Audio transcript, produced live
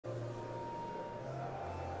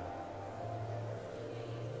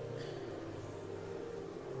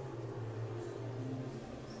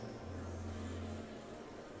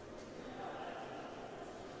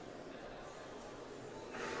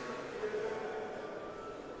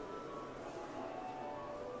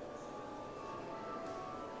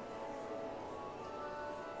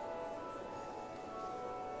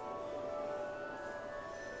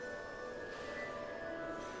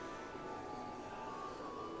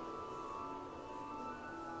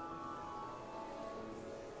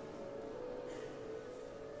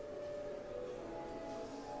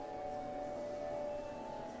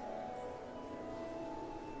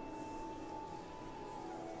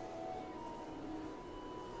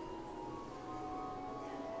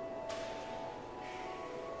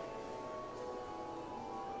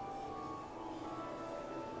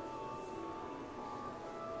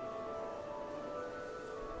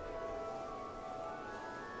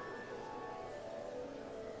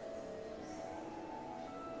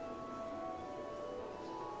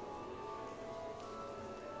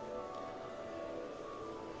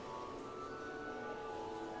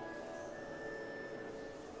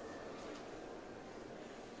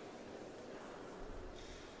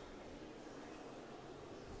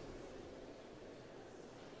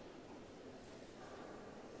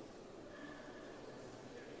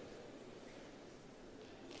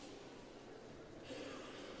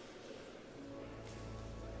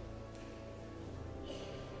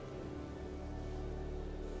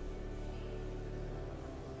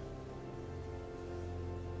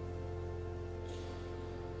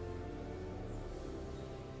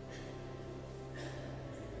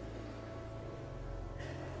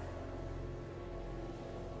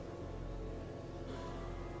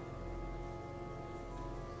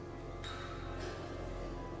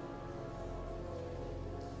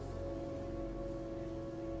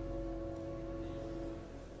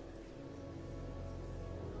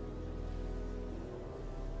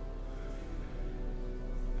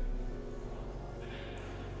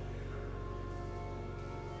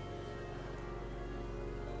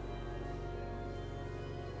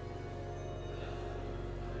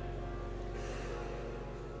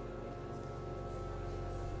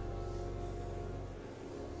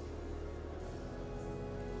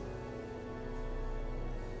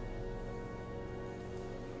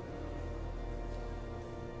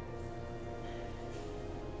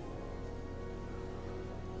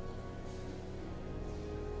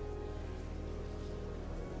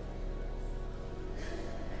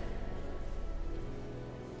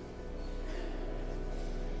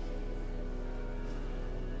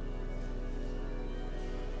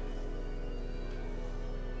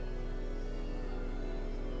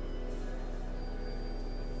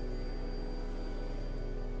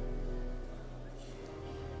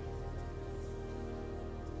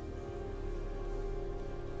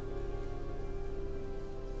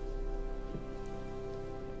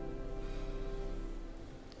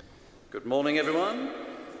Good morning, everyone.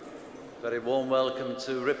 Very warm welcome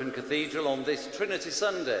to Ripon Cathedral on this Trinity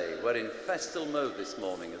Sunday. We're in festal mode this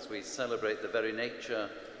morning as we celebrate the very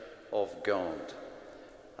nature of God.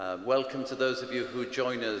 Welcome to those of you who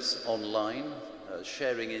join us online,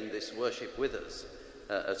 sharing in this worship with us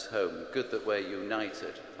at home. Good that we're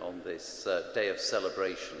united on this day of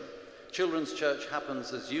celebration. Children's Church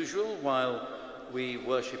happens as usual while we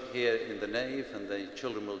worship here in the nave, and the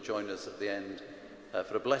children will join us at the end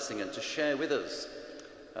for a blessing and to share with us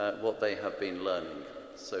what they have been learning.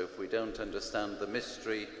 So if we don't understand the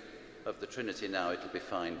mystery of the Trinity now, it'll be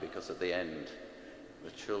fine, because at the end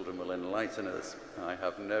the children will enlighten us, I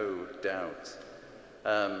have no doubt.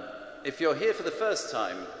 If you're here for the first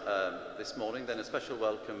time this morning, then a special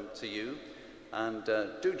welcome to you, and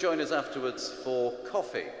do join us afterwards for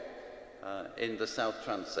coffee in the South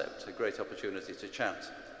Transept, a great opportunity to chat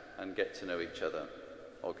and get to know each other,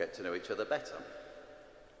 or get to know each other better.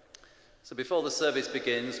 So before the service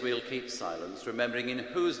begins, we'll keep silence, remembering in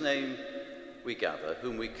whose name we gather,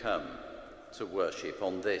 whom we come to worship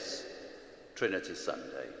on this Trinity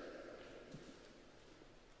Sunday.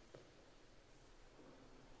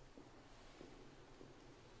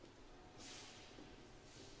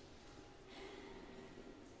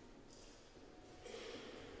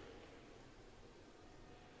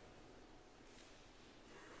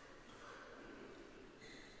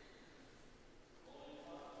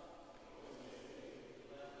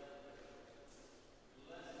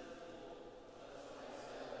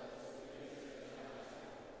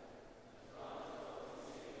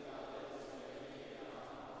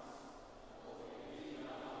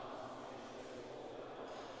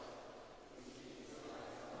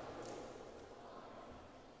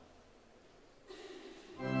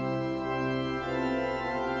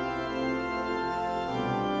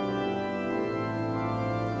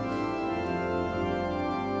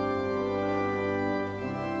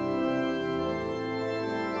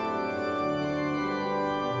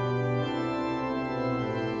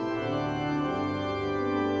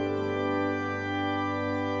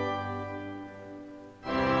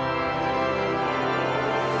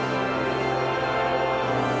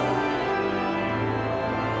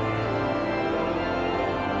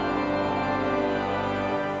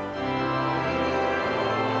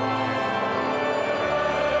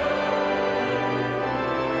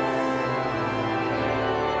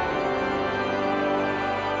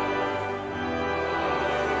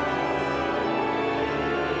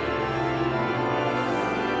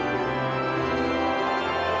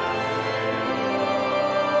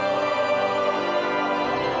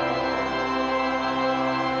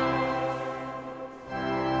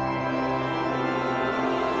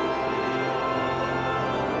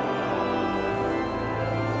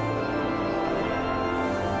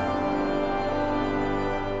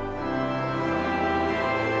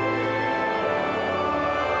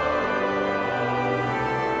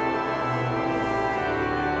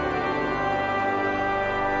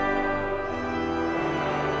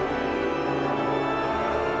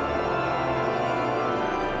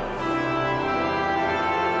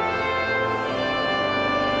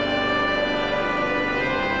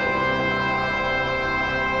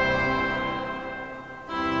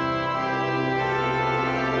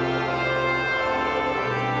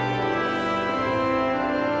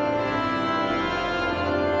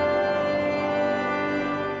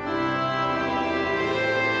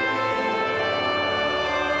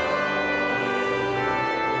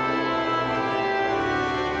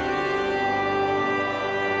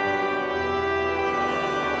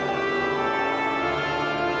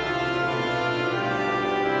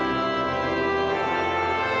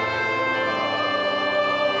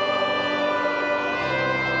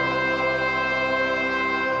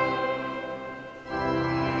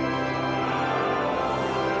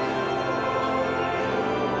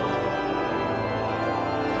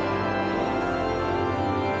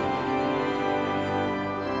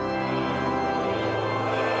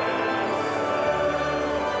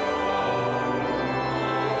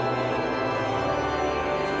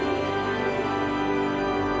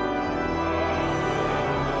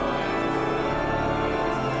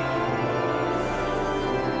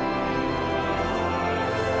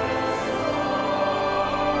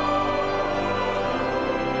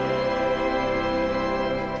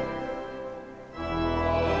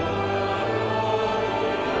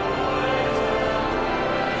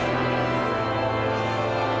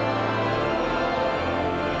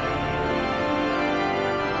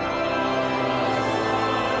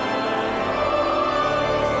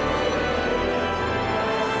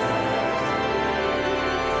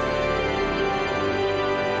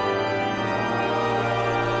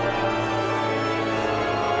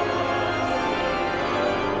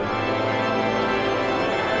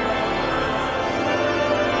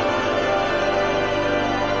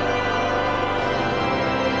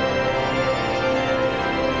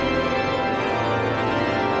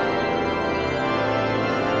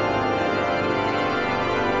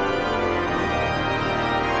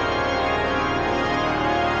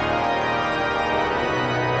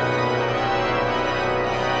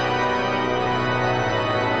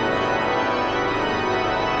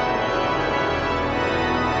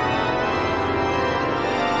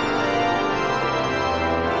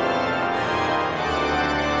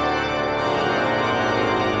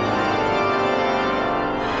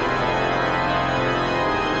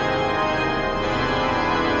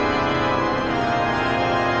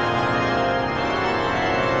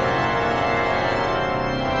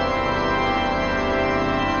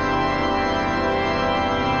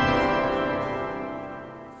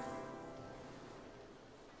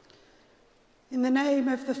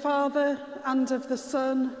 of the Father, and of the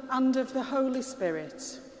Son, and of the Holy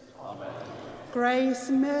Spirit. Amen. Grace,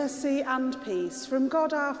 mercy, and peace from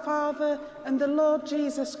God our Father and the Lord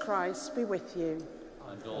Jesus Christ be with you.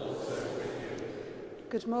 And also with you.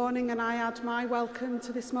 Good morning, and I add my welcome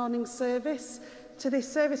to this morning's service,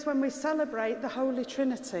 when we celebrate the Holy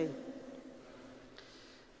Trinity.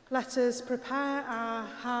 Let us prepare our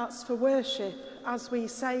hearts for worship as we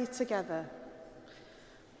say together,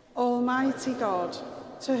 Almighty God,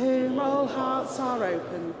 to whom all hearts are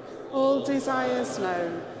open, all desires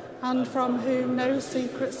known, and from whom no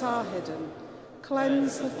secrets are hidden,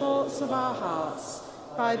 cleanse the thoughts of our hearts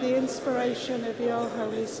by the inspiration of your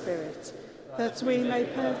Holy Spirit, that we may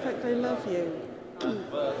perfectly love you,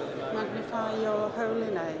 magnify your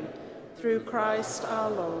holy name, through Christ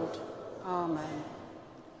our Lord. Amen.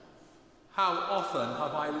 How often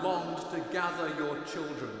have I longed to gather your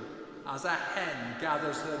children, as a hen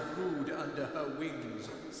gathers her brood under her wings,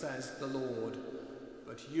 says the Lord,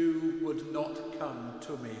 but you would not come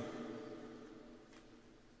to me.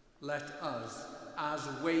 Let us, as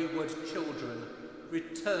wayward children,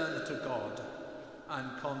 return to God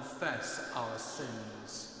and confess our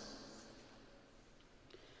sins.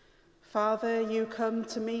 Father, you come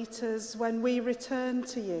to meet us when we return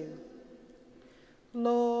to you.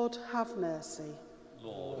 Lord, have mercy.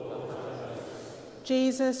 Lord, have mercy.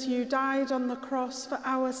 Jesus, you died on the cross for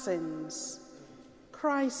our sins.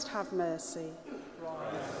 Christ, have mercy.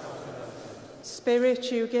 Christ, have mercy.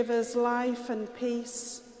 Spirit, you give us life and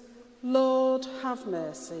peace. Lord, have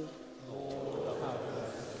mercy. Lord, have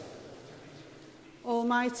mercy.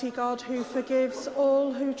 Almighty God, who forgives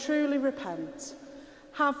all who truly repent,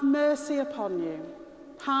 have mercy upon you,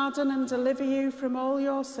 pardon and deliver you from all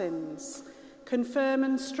your sins, confirm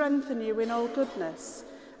and strengthen you in all goodness,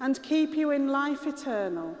 and keep you in life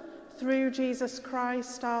eternal, through Jesus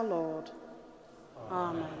Christ our Lord.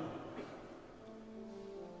 Amen.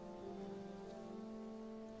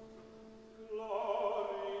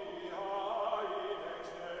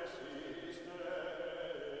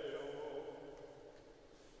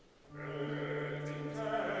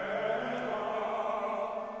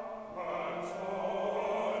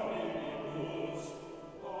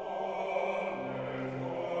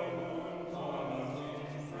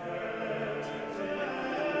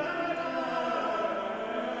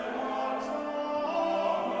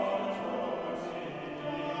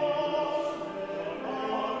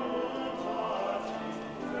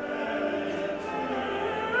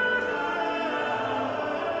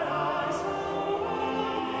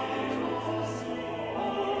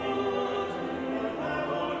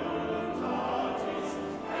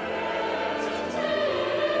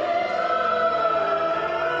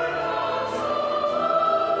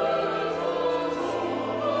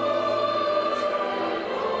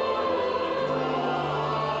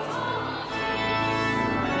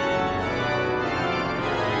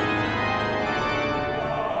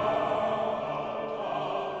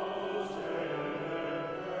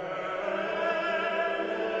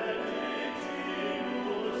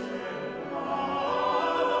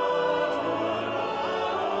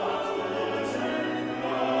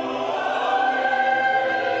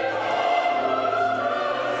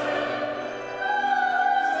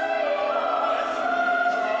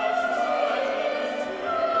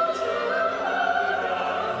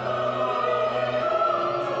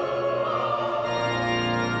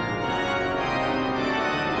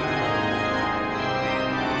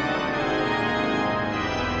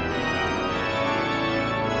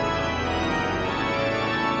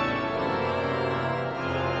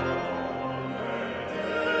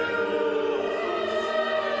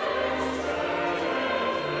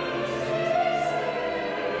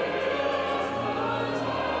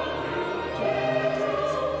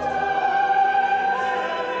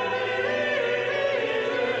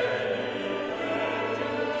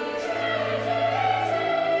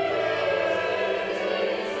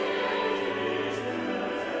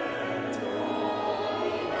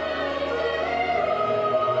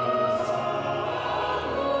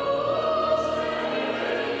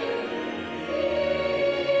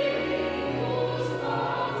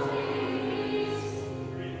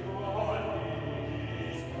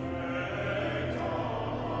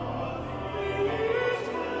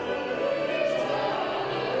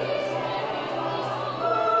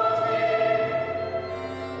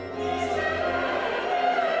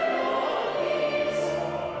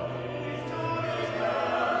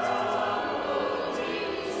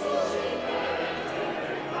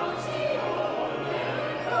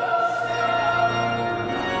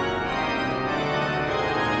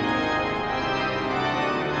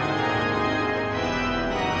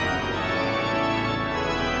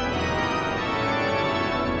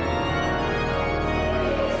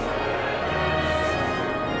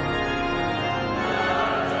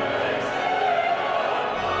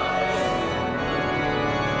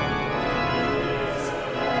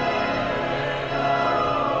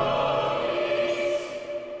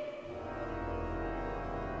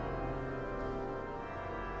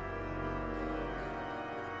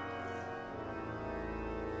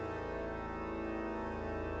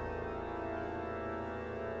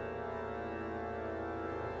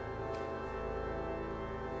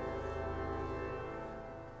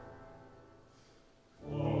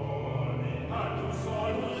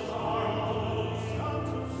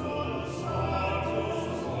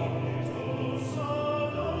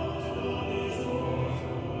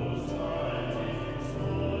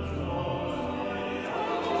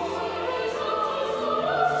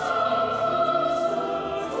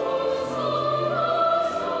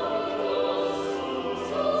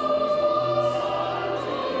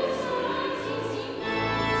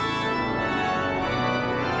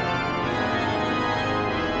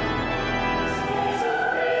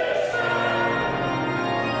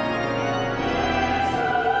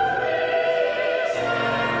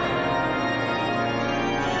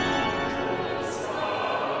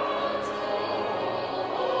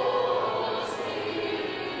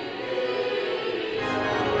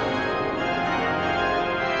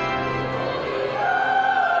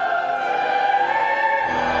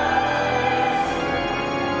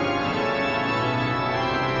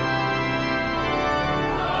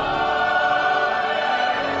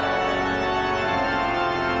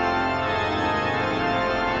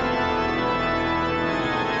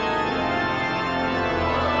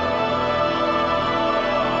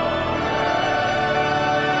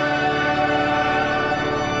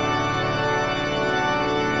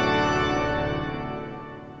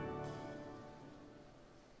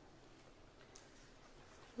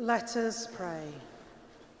 Let us pray.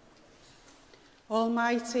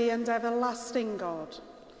 Almighty and everlasting God,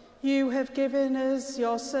 you have given us,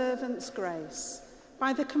 your servants, grace,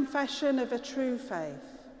 by the confession of a true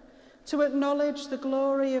faith, to acknowledge the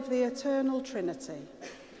glory of the eternal Trinity,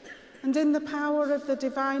 and in the power of the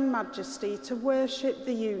divine majesty to worship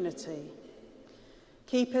the unity.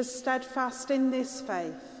 Keep us steadfast in this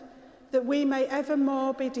faith, that we may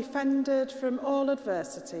evermore be defended from all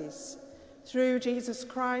adversities, through Jesus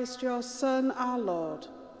Christ, your Son, our Lord,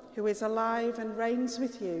 who is alive and reigns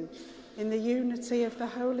with you in the unity of the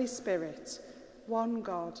Holy Spirit, one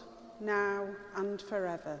God, now and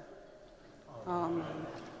forever. Amen.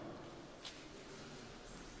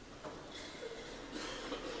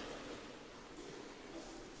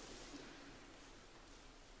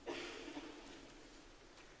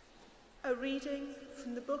 A reading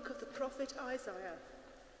from the book of the prophet Isaiah.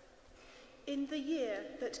 In the year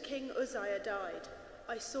that King Uzziah died,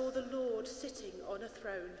 I saw the Lord sitting on a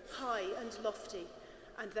throne, high and lofty,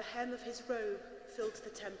 and the hem of his robe filled the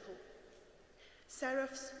temple.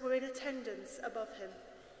 Seraphs were in attendance above him.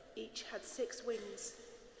 Each had 6 wings.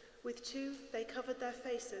 With 2 they covered their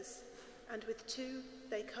faces, and with 2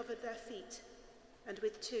 they covered their feet, and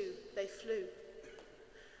with 2 they flew.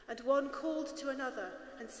 And one called to another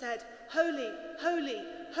and said, Holy, holy,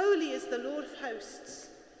 holy is the Lord of hosts.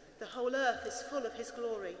 The whole earth is full of his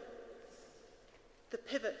glory. The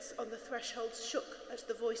pivots on the thresholds shook at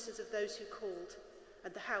the voices of those who called,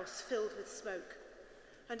 and the house filled with smoke.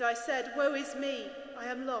 And I said, Woe is me, I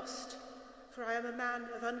am lost, for I am a man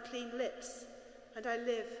of unclean lips, and I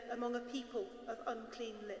live among a people of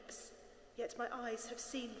unclean lips. Yet my eyes have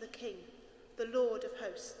seen the King, the Lord of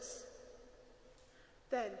hosts.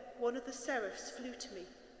 Then one of the seraphs flew to me,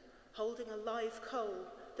 holding a live coal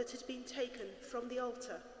that had been taken from the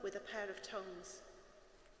altar with a pair of tongues.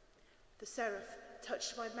 The seraph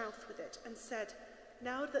touched my mouth with it and said,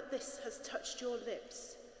 Now that this has touched your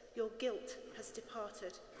lips, your guilt has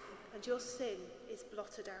departed, and your sin is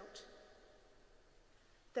blotted out.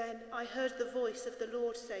 Then I heard the voice of the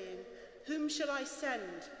Lord saying, Whom shall I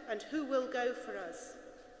send, and who will go for us?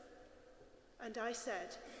 And I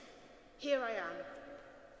said, Here I am.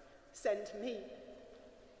 Send me.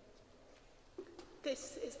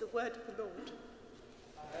 This is the word of the Lord.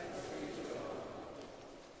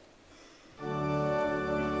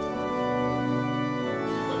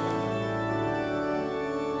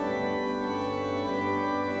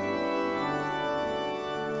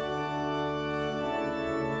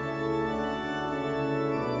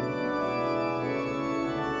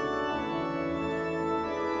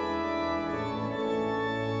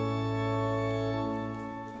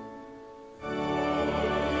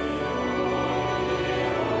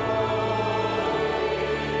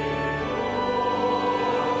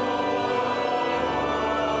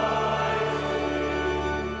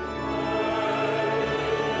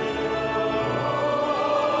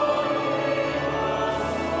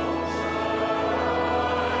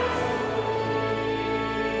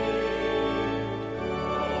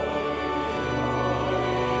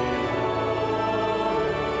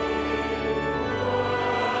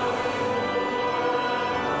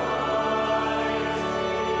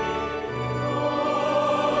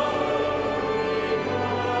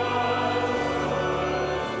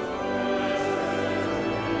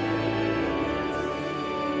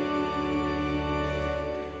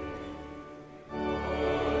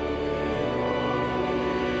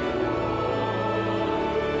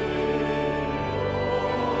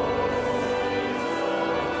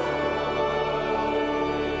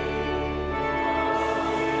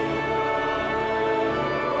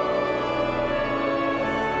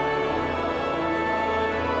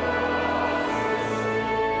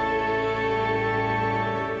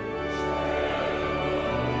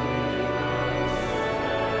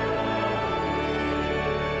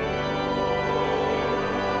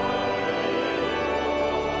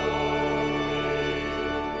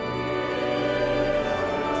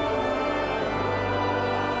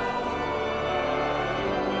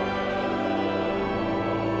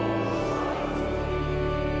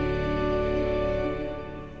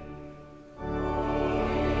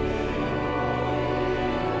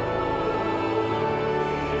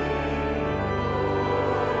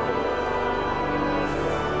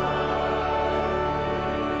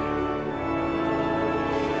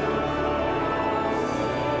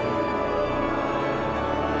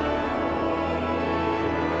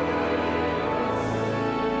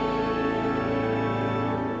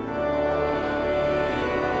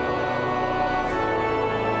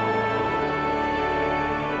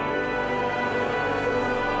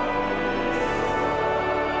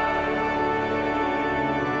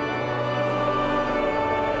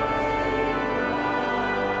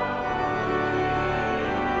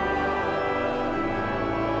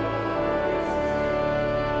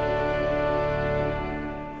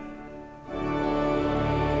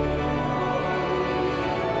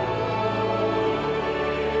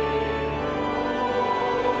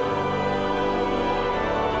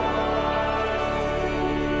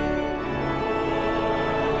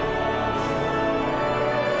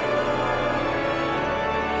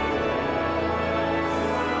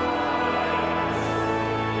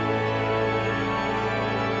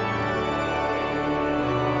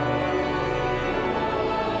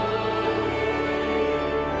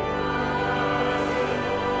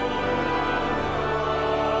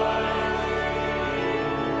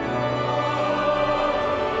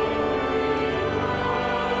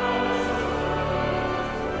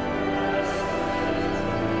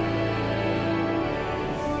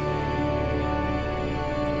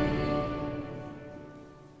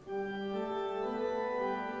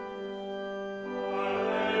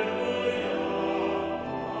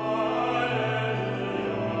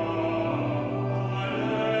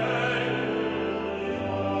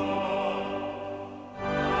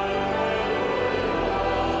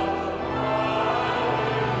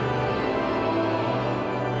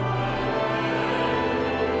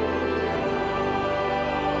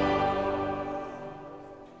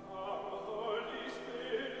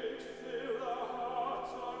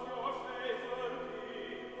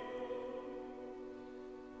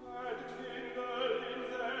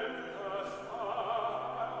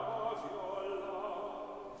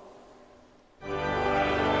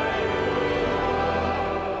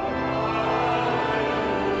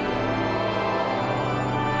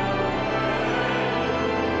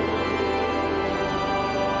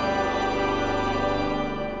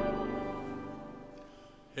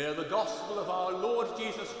 the gospel of our Lord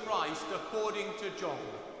Jesus Christ according to John.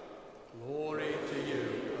 Glory to you,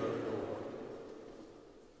 O Lord.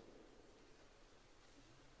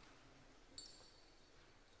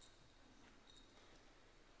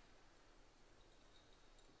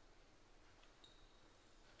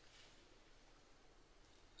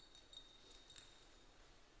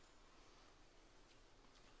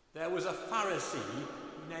 There was a Pharisee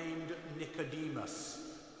named Nicodemus,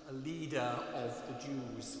 a leader of the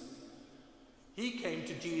Jews. He came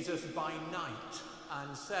to Jesus by night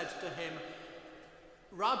and said to him,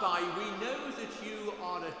 "Rabbi, we know that you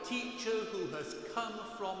are a teacher who has come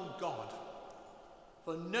from God,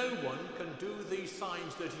 for no one can do these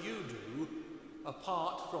signs that you do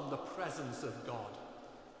apart from the presence of God."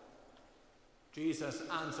 Jesus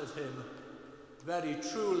answered him, "Very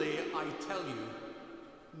truly I tell you,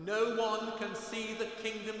 no one can see the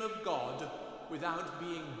kingdom of God without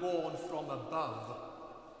being born from above."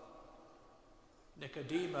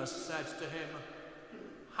 Nicodemus said to him,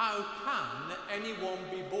 "How can anyone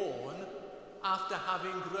be born after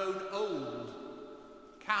having grown old?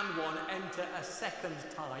 Can one enter a second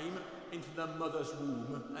time into the mother's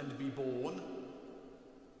womb and be born?"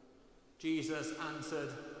 Jesus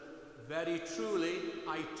answered, "Very truly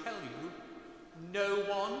I tell you, no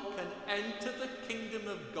one can enter the kingdom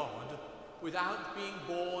of God without being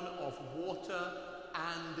born of water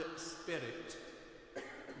and spirit.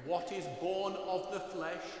 What is born of the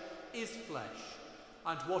flesh is flesh,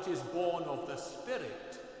 and what is born of the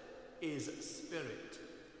Spirit is spirit.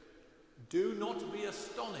 Do not be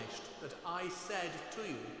astonished that I said to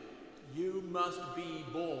you, you must be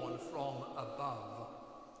born from above.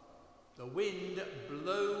 The wind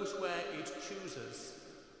blows where it chooses,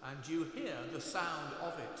 and you hear the sound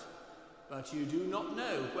of it, but you do not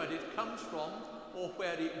know where it comes from or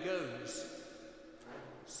where it goes.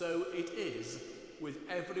 So it is with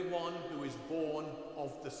everyone who is born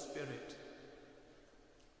of the Spirit."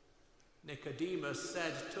 Nicodemus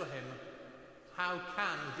said to him, "How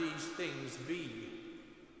can these things be?"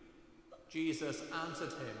 Jesus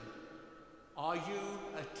answered him, "Are you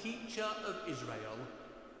a teacher of Israel,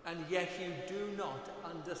 and yet you do not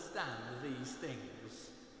understand these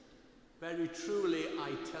things? Very truly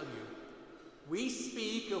I tell you, we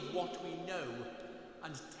speak of what we know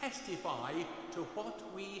and testify to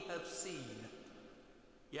what we have seen,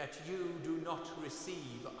 yet you do not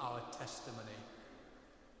receive our testimony.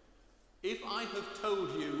 If I have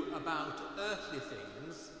told you about earthly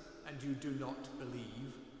things and you do not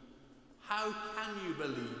believe, how can you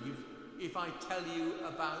believe if I tell you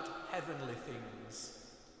about heavenly things?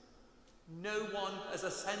 No one has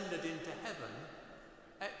ascended into heaven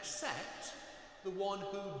except the one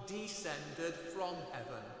who descended from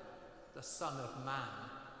heaven, the Son of Man.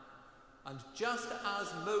 And just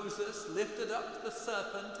as Moses lifted up the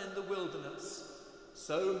serpent in the wilderness,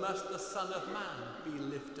 so must the Son of Man be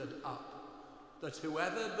lifted up, that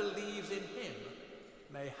whoever believes in him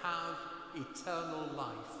may have eternal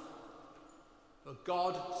life. For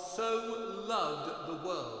God so loved the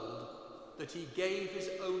world that he gave his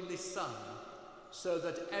only Son, so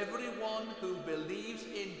that everyone who believes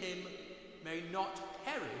in him may not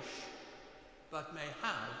perish, but may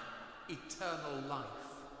have eternal life.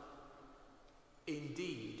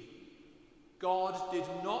 Indeed, God did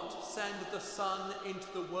not send the Son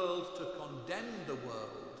into the world to condemn the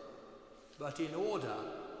world, but in order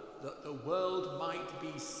that the world might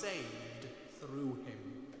be saved through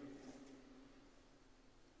him.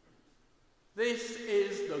 This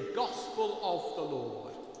is the gospel of the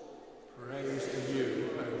Lord. Praise to you,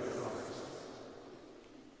 O Christ.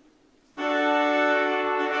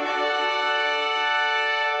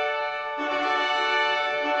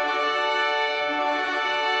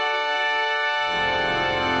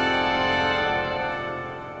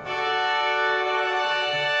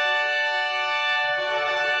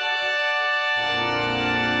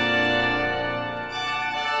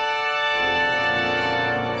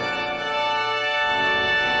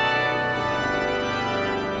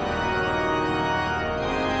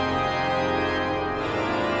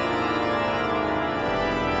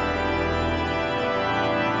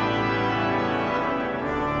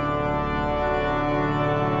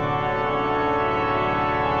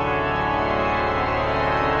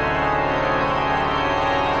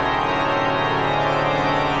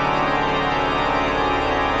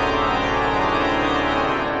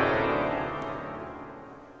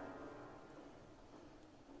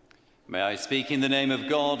 May I speak in the name of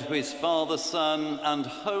God, who is Father, Son, and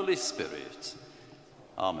Holy Spirit.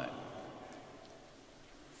 Amen.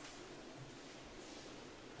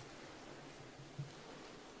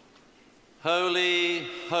 Holy,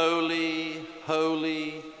 holy,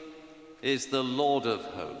 holy is the Lord of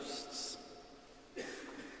hosts.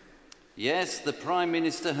 Yes, the Prime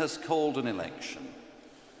Minister has called an election,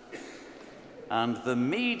 and the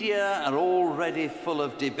media are already full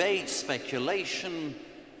of debate, speculation,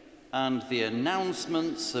 and the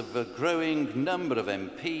announcements of a growing number of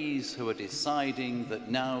MPs who are deciding that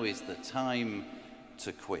now is the time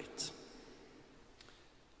to quit.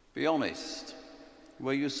 Be honest,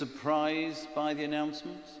 were you surprised by the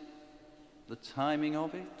announcement? The timing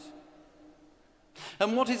of it?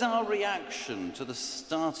 And what is our reaction to the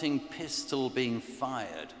starting pistol being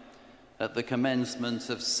fired at the commencement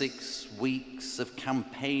of 6 weeks of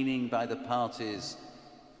campaigning by the parties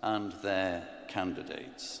and their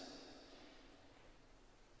candidates?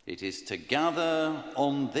 It is to gather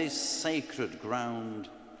on this sacred ground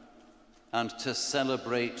and to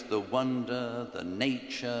celebrate the wonder, the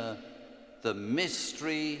nature, the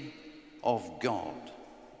mystery of God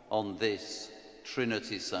on this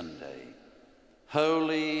Trinity Sunday.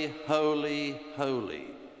 Holy, holy, holy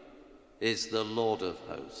is the Lord of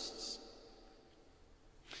hosts.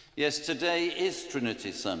 Yes, today is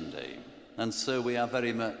Trinity Sunday, and so we are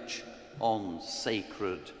very much on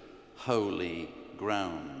sacred, holy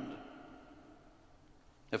ground.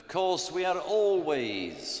 Of course, we are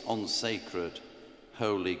always on sacred,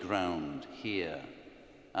 holy ground here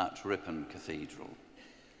at Ripon Cathedral,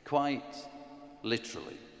 quite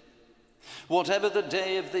literally. Whatever the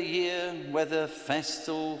day of the year, whether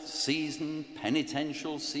festal season,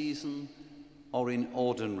 penitential season, or in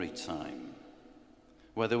ordinary time,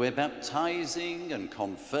 whether we're baptizing and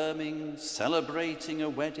confirming, celebrating a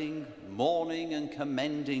wedding, mourning and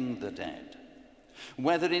commending the dead,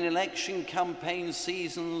 whether in election campaign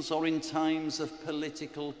seasons or in times of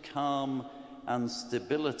political calm and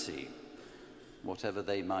stability, whatever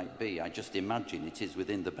they might be, I just imagine it is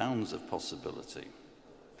within the bounds of possibility.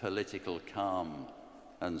 Political calm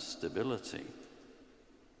and stability.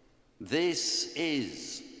 This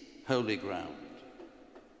is holy ground,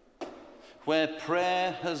 where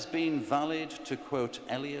prayer has been valid, to quote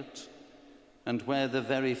Eliot, and where the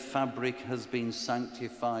very fabric has been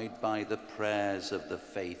sanctified by the prayers of the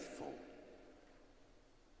faithful,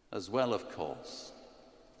 as well, of course,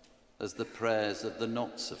 as the prayers of the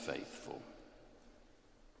not-so-faithful,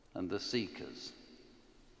 and the seekers,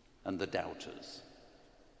 and the doubters,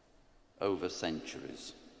 over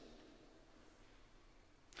centuries.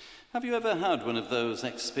 Have you ever had one of those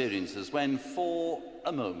experiences when, for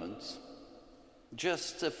a moment,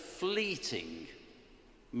 just a fleeting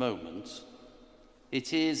moment,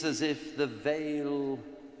 it is as if the veil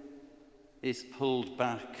is pulled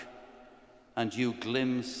back and you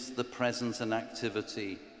glimpse the presence and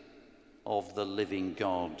activity of the living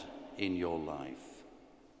God in your life?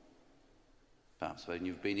 Perhaps when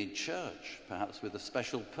you've been in church, perhaps with a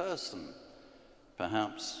special person,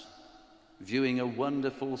 perhaps viewing a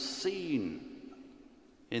wonderful scene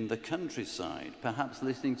in the countryside, perhaps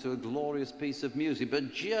listening to a glorious piece of music,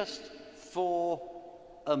 but just for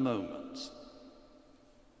a moment,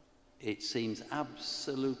 it seems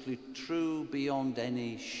absolutely true beyond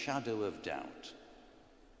any shadow of doubt.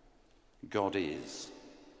 God is,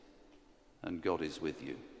 and God is with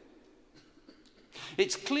you.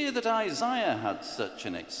 It's clear that Isaiah had such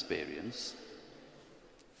an experience,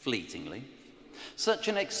 fleetingly. Such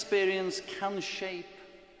an experience can shape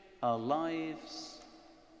our lives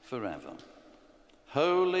forever.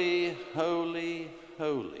 Holy, holy,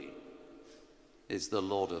 holy is the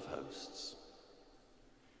Lord of hosts.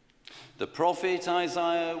 The prophet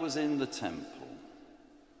Isaiah was in the temple.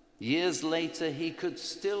 Years later, he could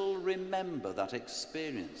still remember that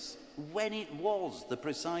experience, when it was the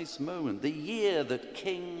precise moment, the year that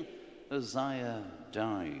King Uzziah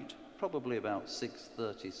died, probably about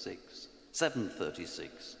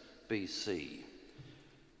 736 BC.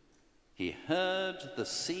 He heard the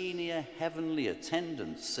senior heavenly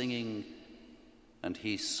attendants singing, and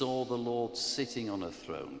he saw the Lord sitting on a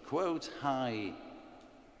throne, quote, high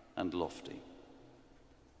and lofty.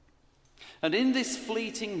 And in this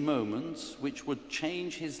fleeting moment, which would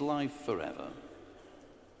change his life forever,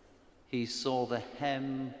 he saw the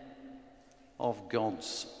hem of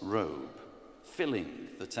God's robe filling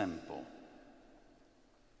the temple.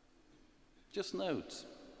 Just note,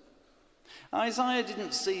 Isaiah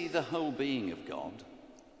didn't see the whole being of God,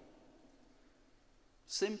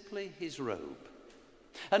 simply his robe,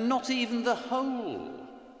 and not even the whole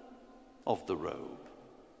of the robe,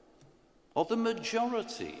 or the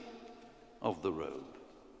majority of the robe,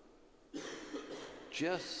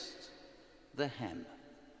 just the hem.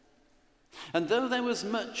 And though there was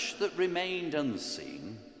much that remained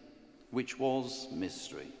unseen, which was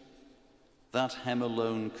mystery, that hem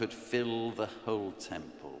alone could fill the whole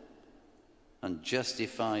temple and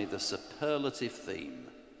justify the superlative theme,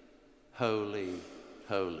 holy,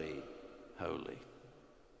 holy, holy.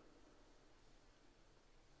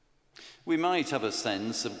 We might have a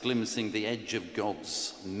sense of glimpsing the edge of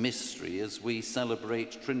God's mystery as we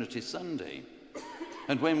celebrate Trinity Sunday,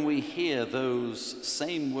 and when we hear those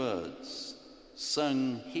same words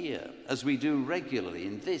sung here, as we do regularly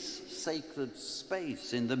in this sacred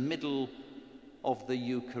space in the middle of the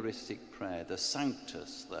Eucharistic prayer, the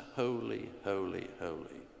Sanctus, the holy, holy,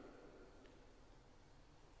 holy.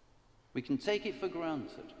 We can take it for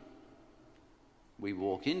granted. We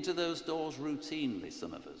walk into those doors routinely,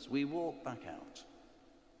 some of us. We walk back out.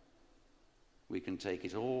 We can take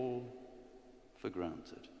it all for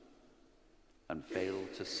granted and fail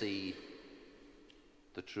to see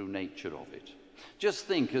the true nature of it. Just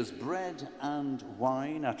think, as bread and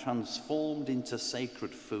wine are transformed into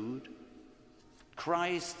sacred food,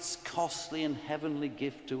 Christ's costly and heavenly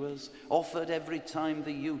gift to us, offered every time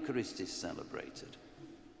the Eucharist is celebrated,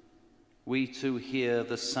 we too hear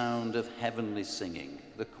the sound of heavenly singing.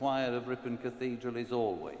 The choir of Ripon Cathedral is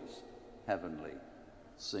always heavenly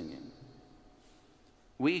singing.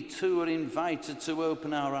 We too are invited to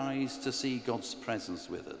open our eyes to see God's presence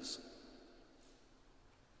with us.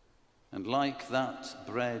 And like that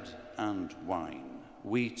bread and wine,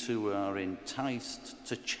 we too are enticed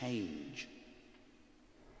to change,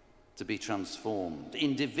 to be transformed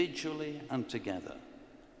individually and together,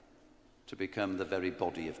 to become the very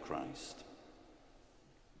body of Christ.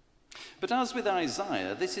 But as with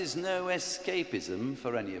Isaiah, this is no escapism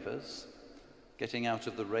for any of us, getting out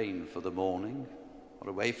of the rain for the morning, or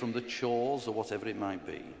away from the chores, or whatever it might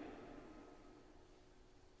be.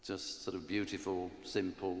 Just sort of beautiful,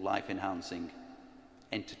 simple, life-enhancing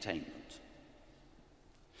entertainment.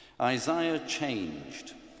 Isaiah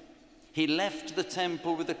changed. He left the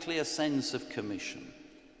temple with a clear sense of commission,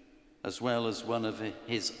 as well as one of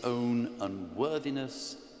his own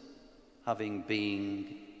unworthiness, having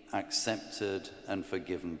been accepted and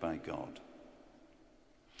forgiven by God.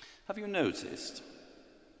 Have you noticed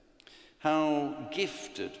how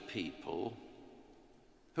gifted people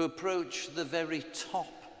who approach the very top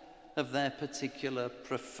of their particular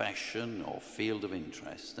profession or field of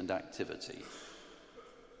interest and activity,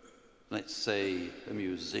 let's say a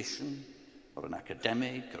musician or an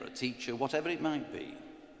academic or a teacher, whatever it might be,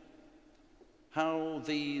 how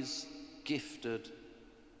these gifted,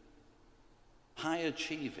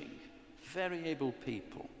 high-achieving, very able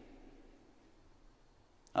people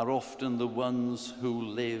are often the ones who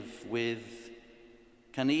live with,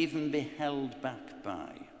 can even be held back by,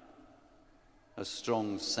 a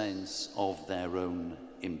strong sense of their own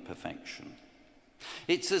imperfection.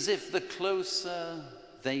 It's as if the closer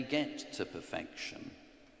they get to perfection,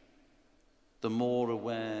 the more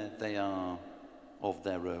aware they are of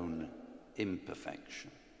their own imperfection.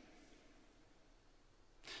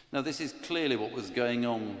 Now, this is clearly what was going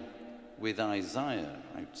on with Isaiah,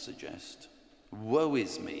 I'd suggest. Woe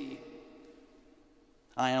is me!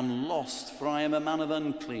 I am lost, for I am a man of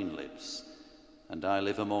unclean lips, and I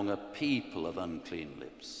live among a people of unclean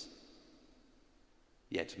lips.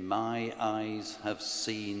 Yet my eyes have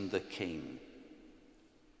seen the King,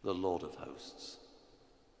 the Lord of hosts.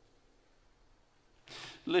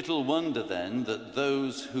 Little wonder then that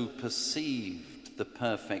those who perceived the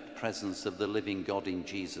perfect presence of the living God in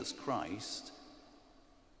Jesus Christ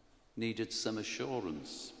needed some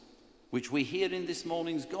assurance, which we hear in this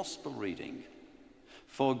morning's gospel reading.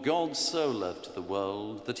 For God so loved the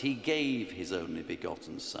world that he gave his only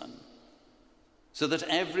begotten Son, so that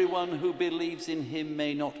everyone who believes in him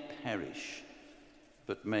may not perish,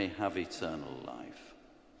 but may have eternal life.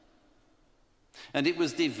 And it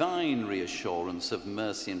was divine reassurance of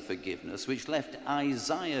mercy and forgiveness which left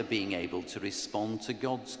Isaiah being able to respond to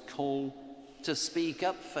God's call to speak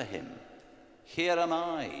up for him. Here am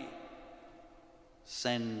I,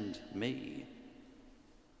 send me.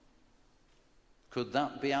 Could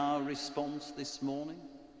that be our response this morning?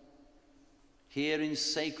 Here in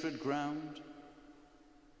sacred ground,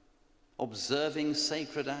 observing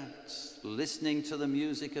sacred acts, listening to the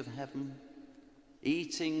music of heaven,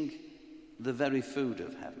 eating the very food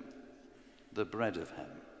of heaven, the bread of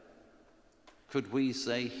heaven. Could we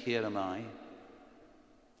say, here am I,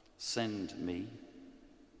 send me?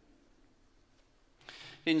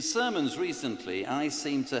 In sermons recently, I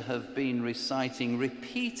seem to have been reciting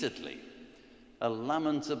repeatedly a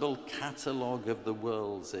lamentable catalogue of the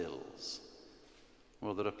world's ills.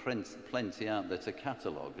 Well, there are plenty out there to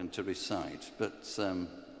catalogue and to recite, but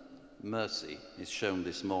mercy is shown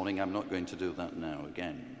this morning. I'm not going to do that now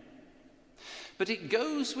again. But it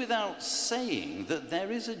goes without saying that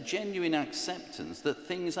there is a genuine acceptance that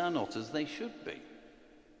things are not as they should be.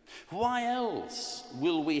 Why else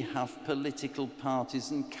will we have political parties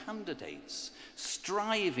and candidates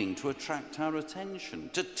striving to attract our attention,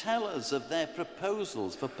 to tell us of their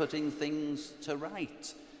proposals for putting things to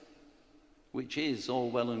right, which is all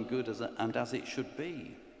well and good and as it should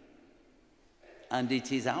be? And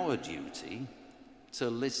it is our duty to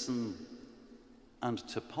listen and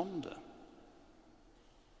to ponder.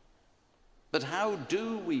 But how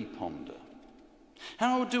do we ponder?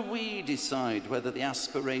 How do we decide whether the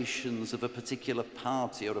aspirations of a particular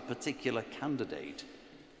party or a particular candidate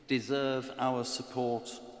deserve our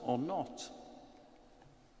support or not?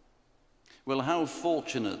 Well, how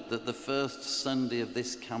fortunate that the first Sunday of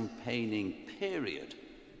this campaigning period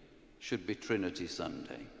should be Trinity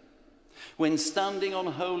Sunday, when standing on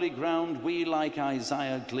holy ground, we, like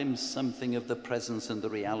Isaiah, glimpse something of the presence and the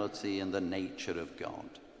reality and the nature of God.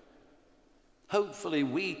 Hopefully,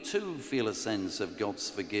 we too feel a sense of God's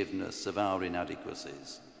forgiveness of our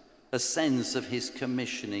inadequacies, a sense of his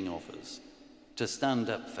commissioning of us to stand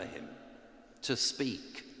up for him, to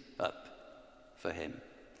speak up for him.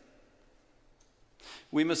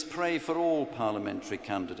 We must pray for all parliamentary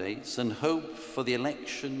candidates and hope for the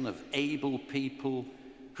election of able people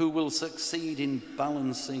who will succeed in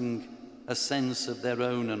balancing a sense of their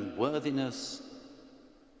own unworthiness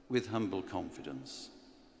with humble confidence.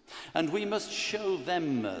 And we must show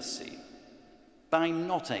them mercy by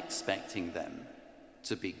not expecting them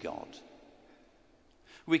to be God.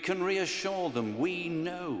 We can reassure them we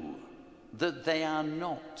know that they are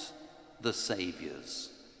not the saviours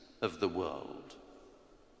of the world.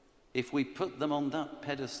 If we put them on that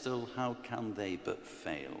pedestal, how can they but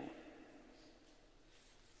fail?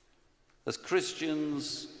 As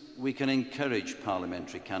Christians, we can encourage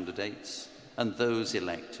parliamentary candidates and those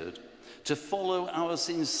elected to follow our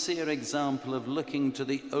sincere example of looking to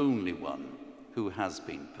the only one who has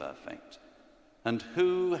been perfect, and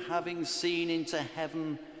who, having seen into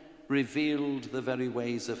heaven, revealed the very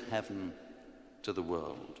ways of heaven to the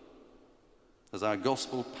world. As our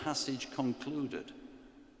gospel passage concluded,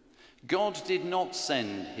 God did not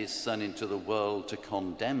send his Son into the world to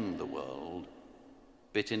condemn the world,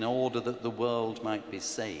 but in order that the world might be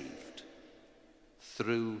saved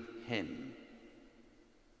through him.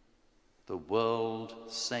 The world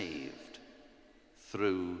saved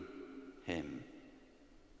through him.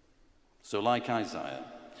 So, like Isaiah,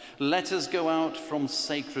 let us go out from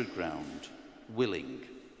sacred ground, willing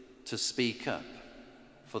to speak up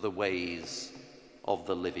for the ways of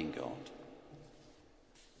the living God.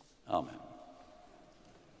 Amen.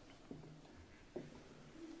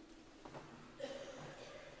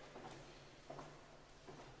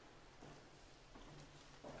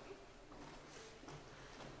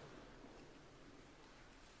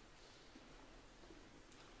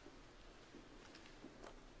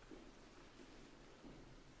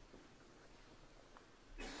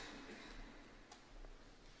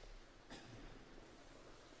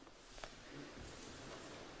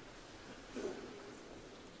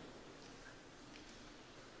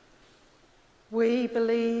 We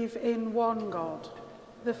believe in one God,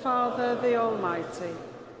 the Father, the Almighty,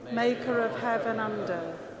 maker of heaven and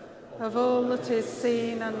earth, of all that is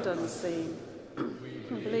seen and unseen.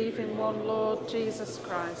 We believe in one Lord Jesus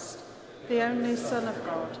Christ, the only Son of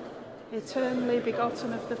God, eternally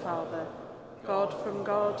begotten of the Father, God from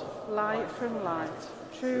God, light from light,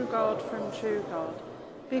 true God from true God,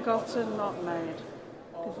 begotten, not made,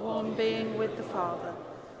 of one being with the Father.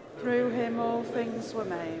 Through him all things were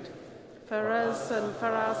made. For us and for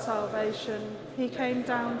our salvation, he came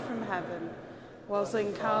down from heaven, was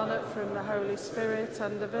incarnate from the Holy Spirit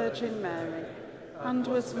and the Virgin Mary, and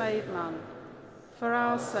was made man. For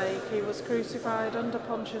our sake he was crucified under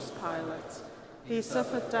Pontius Pilate. He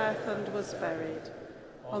suffered death and was buried.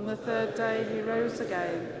 On the third day he rose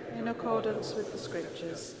again, in accordance with the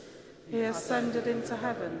Scriptures. He ascended into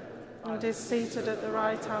heaven and is seated at the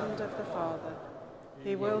right hand of the Father.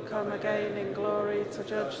 He will come again in glory to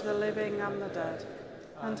judge the living and the dead,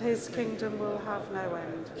 and his kingdom will have no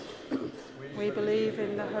end. We believe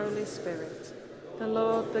in the Holy Spirit, the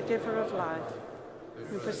Lord, the giver of life,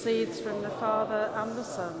 who proceeds from the Father and the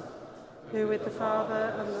Son, who with the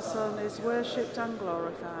Father and the Son is worshipped and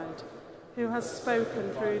glorified, who has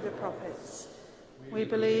spoken through the prophets. We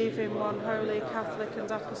believe in one holy Catholic and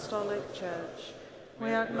Apostolic Church. We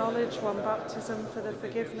acknowledge one baptism for the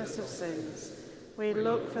forgiveness of sins. We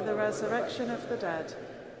look for the resurrection of the dead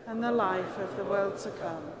and the life of the world to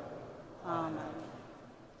come. Amen.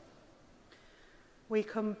 We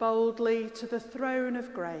come boldly to the throne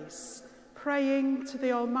of grace, praying to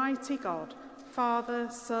the Almighty God Father,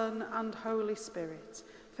 Son, and Holy Spirit,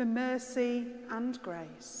 for mercy and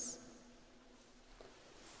grace.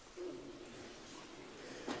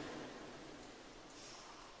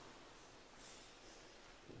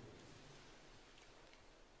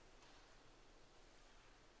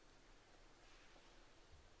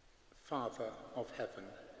 Father of heaven,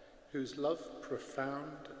 whose love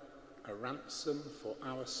profound a ransom for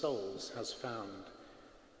our souls has found,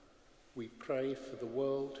 we pray for the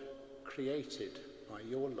world created by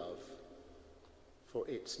your love, for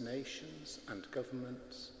its nations and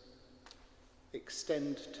governments.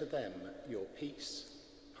 Extend to them your peace,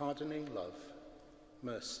 pardoning love,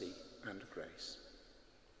 mercy and grace.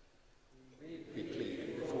 We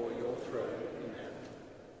plead before your throne in heaven.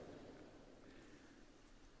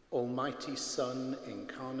 Almighty Son,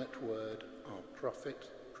 incarnate Word, our prophet,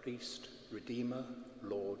 priest, Redeemer,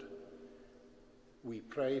 Lord, we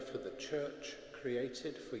pray for the Church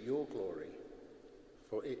created for your glory,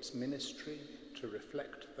 for its ministry to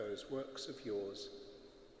reflect those works of yours.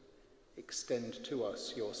 Extend to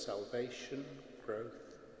us your salvation, growth,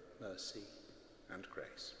 mercy, and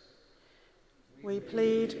grace. We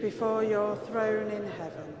plead before your throne in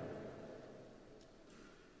heaven.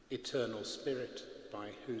 Eternal Spirit, by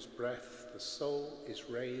whose breath the soul is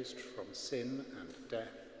raised from sin and death,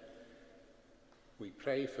 we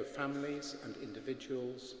pray for families and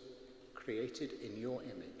individuals created in your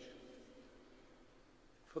image,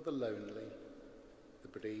 for the lonely, the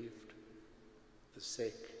bereaved, the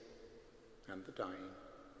sick, and the dying.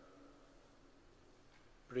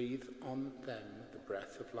 Breathe on them the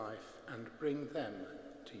breath of life and bring them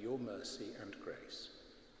to your mercy and grace.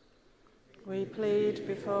 We plead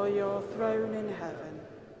before your throne in heaven.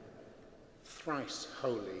 Thrice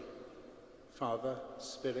holy, Father,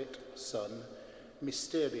 Spirit, Son,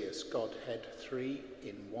 mysterious Godhead, three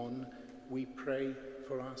in one, we pray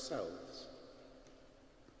for ourselves,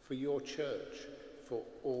 for your Church, for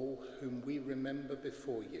all whom we remember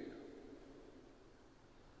before you.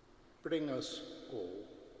 Bring us all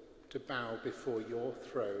to bow before your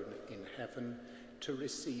throne in heaven to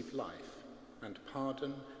receive life and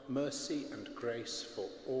pardon, mercy and grace for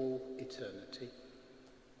all eternity,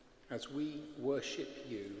 as we worship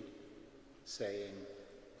you, saying,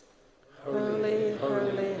 Holy,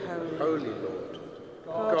 holy, holy, holy Lord,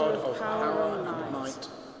 God of power and might,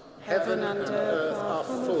 heaven and earth are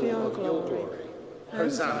full of your glory.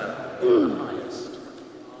 Hosanna in the highest.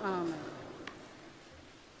 Amen.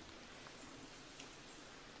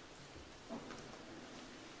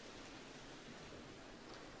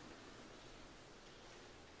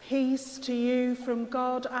 Peace to you from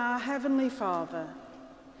God our Heavenly Father.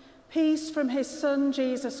 Peace from his Son,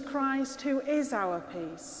 Jesus Christ, who is our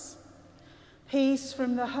peace. Peace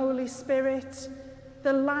from the Holy Spirit,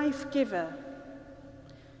 the life-giver.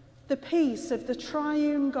 The peace of the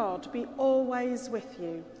triune God be always with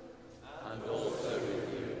you. And also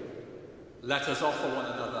with you. Let us offer one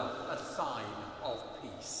another a sign of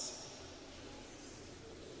peace.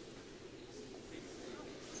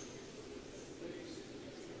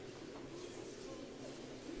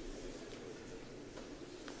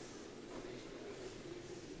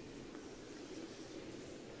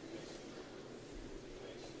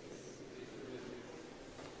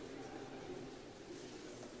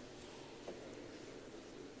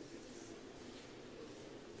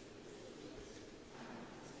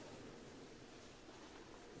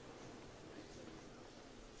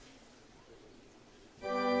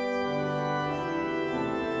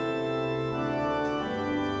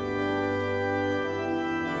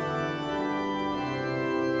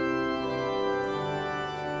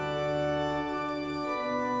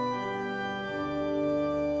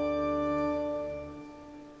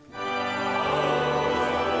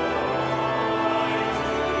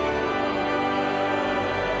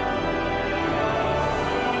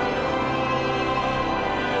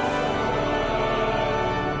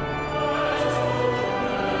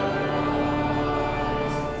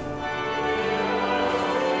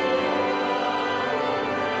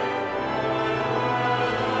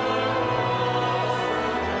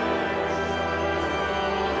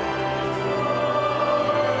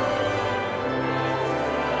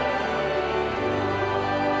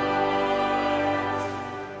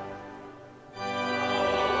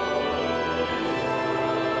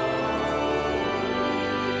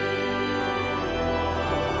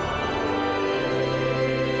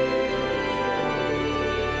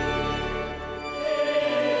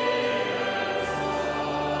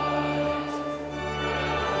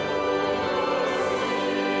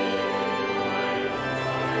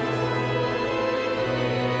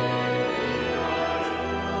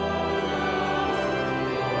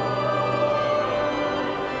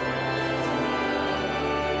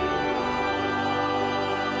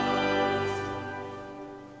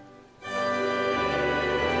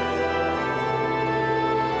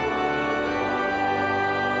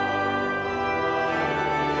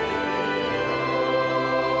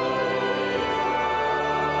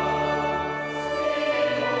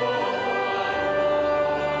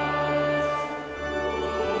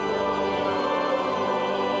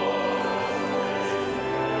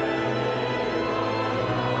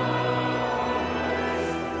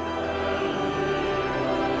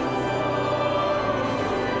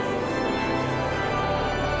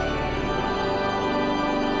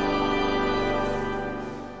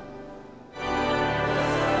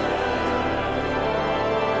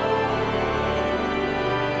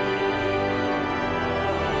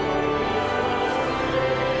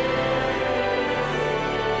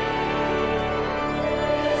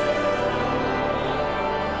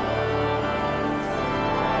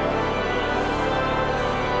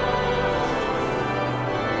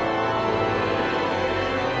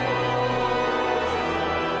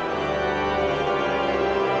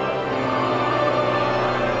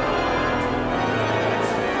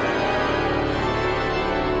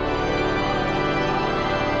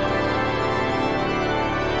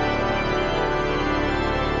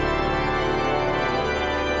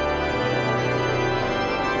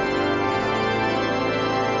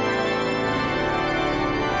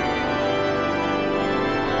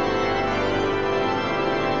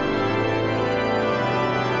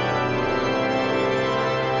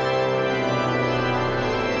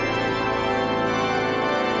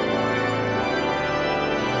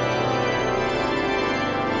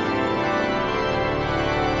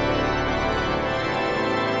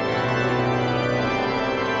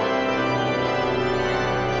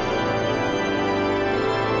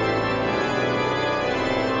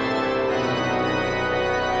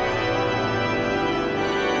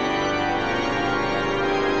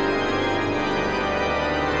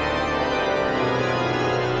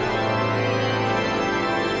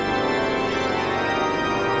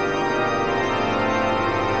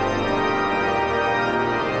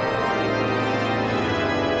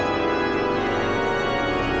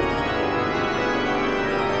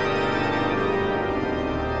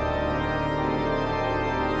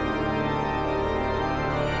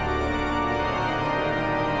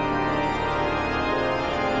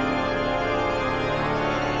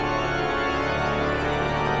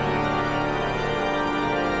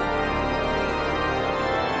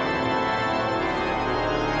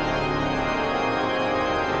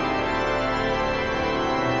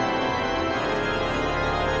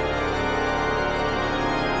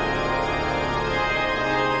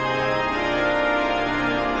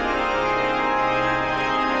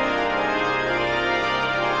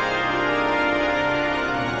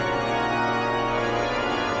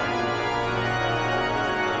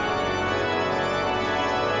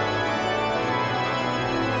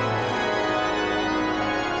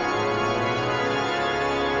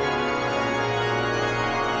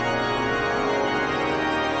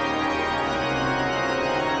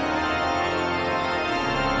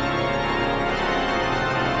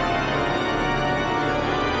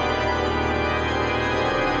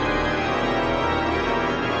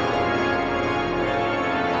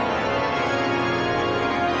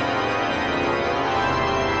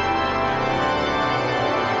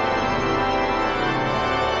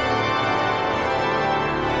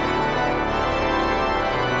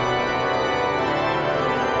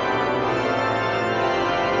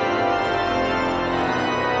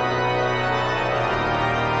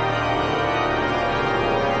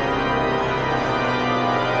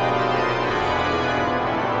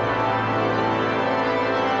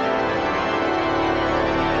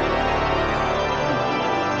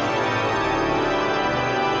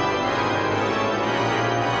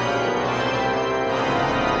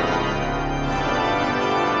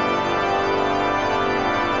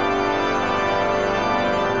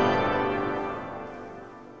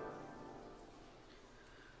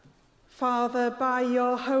 by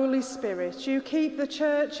your Holy Spirit you keep the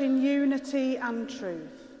Church in unity and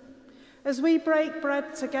truth. As we break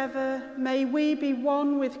bread together, may we be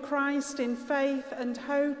one with Christ in faith and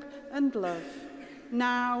hope and love,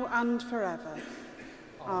 now and forever.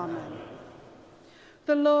 Amen.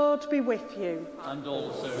 The Lord be with you. And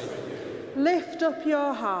also with you. Lift up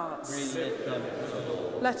your hearts. We lift them to the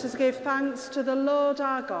Lord. Let us give thanks to the Lord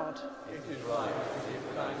our God. It is right to give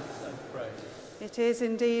thanks and praise. It is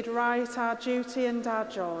indeed right, our duty and our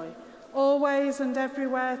joy, always and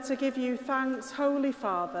everywhere to give you thanks, Holy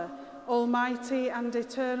Father, Almighty and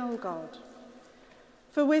eternal God.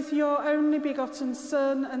 For with your only begotten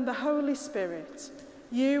Son and the Holy Spirit,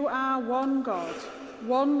 you are one God,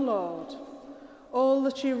 one Lord, all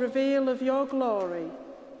that you reveal of your glory.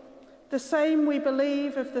 The same we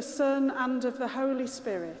believe of the Son and of the Holy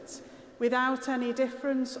Spirit, without any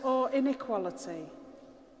difference or inequality.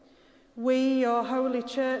 We, your holy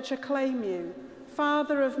Church, acclaim you,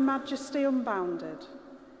 Father of majesty unbounded,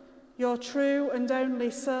 your true and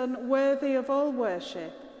only Son, worthy of all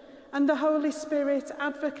worship, and the Holy Spirit,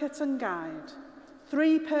 advocate and guide.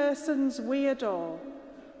 Three persons we adore,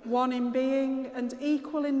 one in being and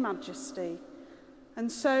equal in majesty,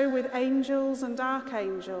 and so with angels and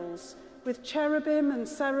archangels, with cherubim and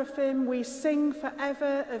seraphim, we sing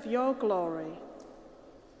forever of your glory.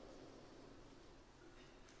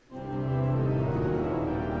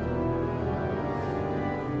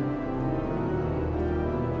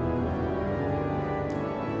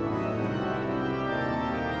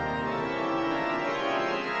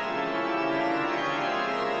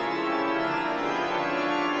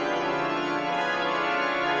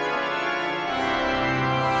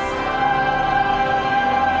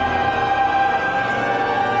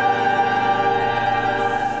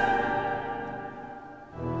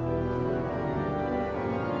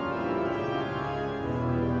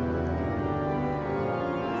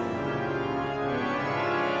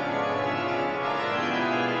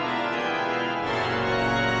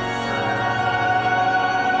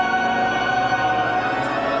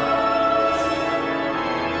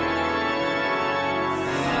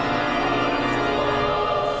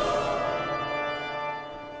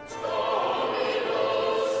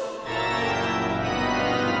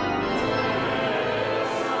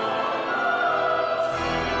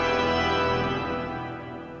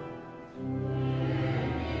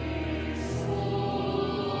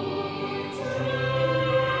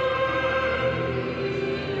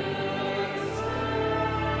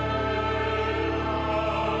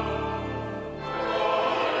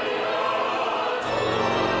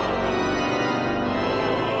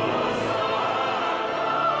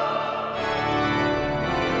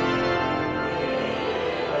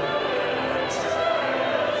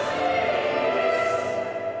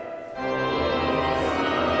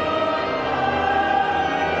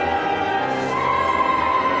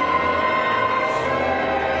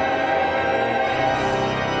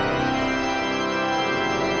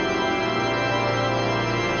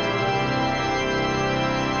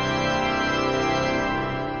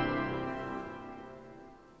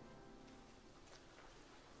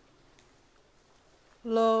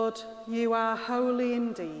 Lord, you are holy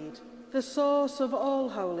indeed, the source of all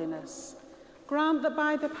holiness. Grant that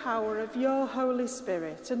by the power of your Holy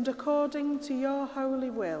Spirit and according to your holy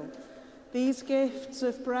will, these gifts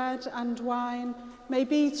of bread and wine may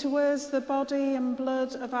be to us the body and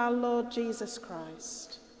blood of our Lord Jesus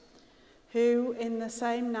Christ, who, in the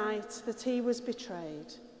same night that he was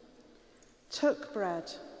betrayed, took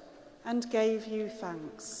bread and gave you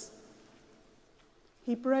thanks.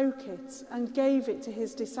 He broke it and gave it to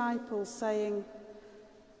his disciples, saying,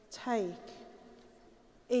 "Take,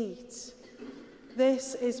 eat.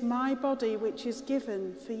 This is my body which is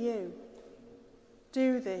given for you.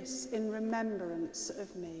 Do this in remembrance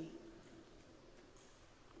of me."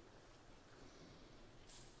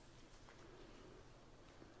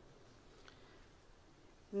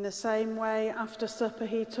 In the same way, after supper,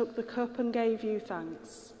 he took the cup and gave you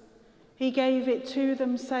thanks. He gave it to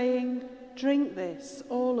them, saying, "Drink this,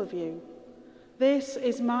 all of you. This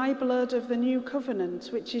is my blood of the new covenant,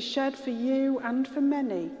 which is shed for you and for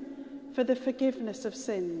many, for the forgiveness of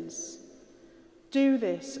sins. Do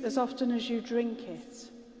this as often as you drink it,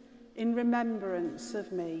 in remembrance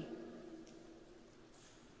of me."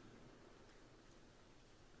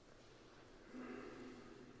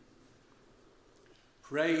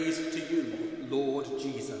 Praise to you, Lord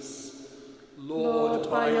Jesus. Lord,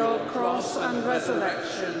 by your cross and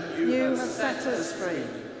resurrection, you have set us free.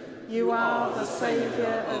 You are the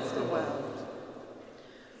Saviour of the world.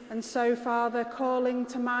 And so, Father, calling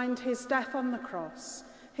to mind his death on the cross,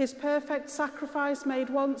 his perfect sacrifice made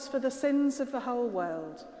once for the sins of the whole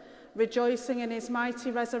world, rejoicing in his mighty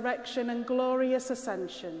resurrection and glorious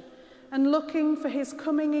ascension, and looking for his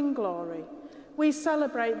coming in glory, we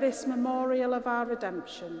celebrate this memorial of our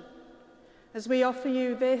redemption. As we offer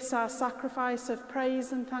you this, our sacrifice of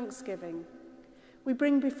praise and thanksgiving, we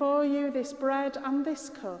bring before you this bread and this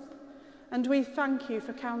cup, and we thank you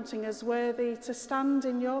for counting us worthy to stand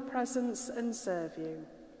in your presence and serve you.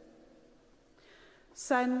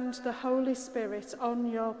 Send the Holy Spirit on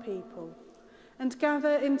your people, and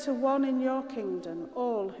gather into one in your kingdom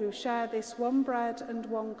all who share this one bread and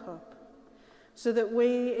one cup, so that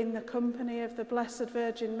we, in the company of the Blessed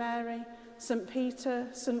Virgin Mary, St. Peter,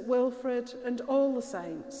 St. Wilfrid, and all the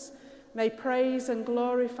saints, may praise and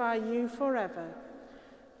glorify you forever,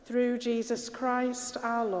 through Jesus Christ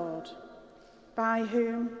our Lord, by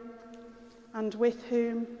whom, and with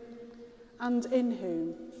whom, and in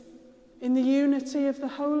whom, in the unity of the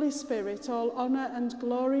Holy Spirit, all honour and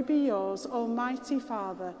glory be yours, Almighty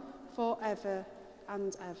Father, for ever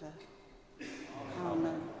and ever.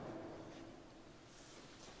 Amen.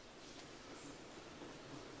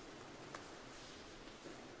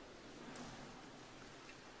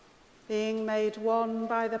 Being made one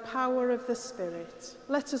by the power of the Spirit,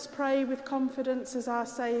 let us pray with confidence as our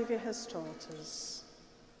Saviour has taught us.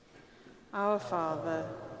 Our Father,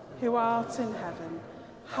 who art in heaven,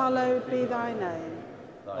 hallowed be thy name.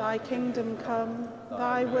 Thy kingdom come,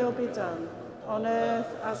 thy will be done, on earth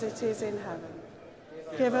as it is in heaven.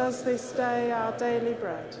 Give us this day our daily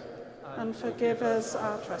bread, and forgive us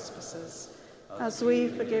our trespasses, as we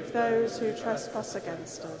forgive those who trespass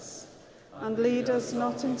against us. And lead us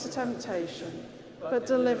not into temptation, but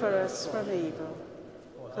deliver us from evil.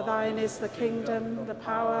 For thine is the kingdom, the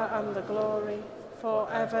power, and the glory, for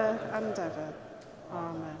ever and ever.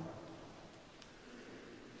 Amen.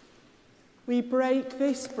 We break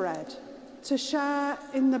this bread to share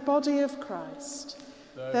in the body of Christ.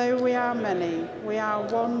 Though we are many, we are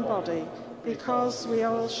one body, because we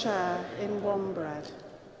all share in one bread.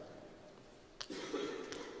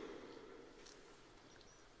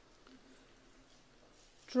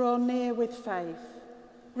 Draw near with faith.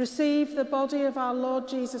 Receive the body of our Lord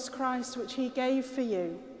Jesus Christ, which he gave for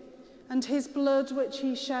you, and his blood, which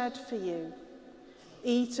he shed for you.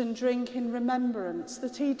 Eat and drink in remembrance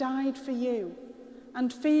that he died for you,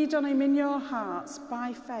 and feed on him in your hearts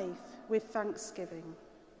by faith with thanksgiving.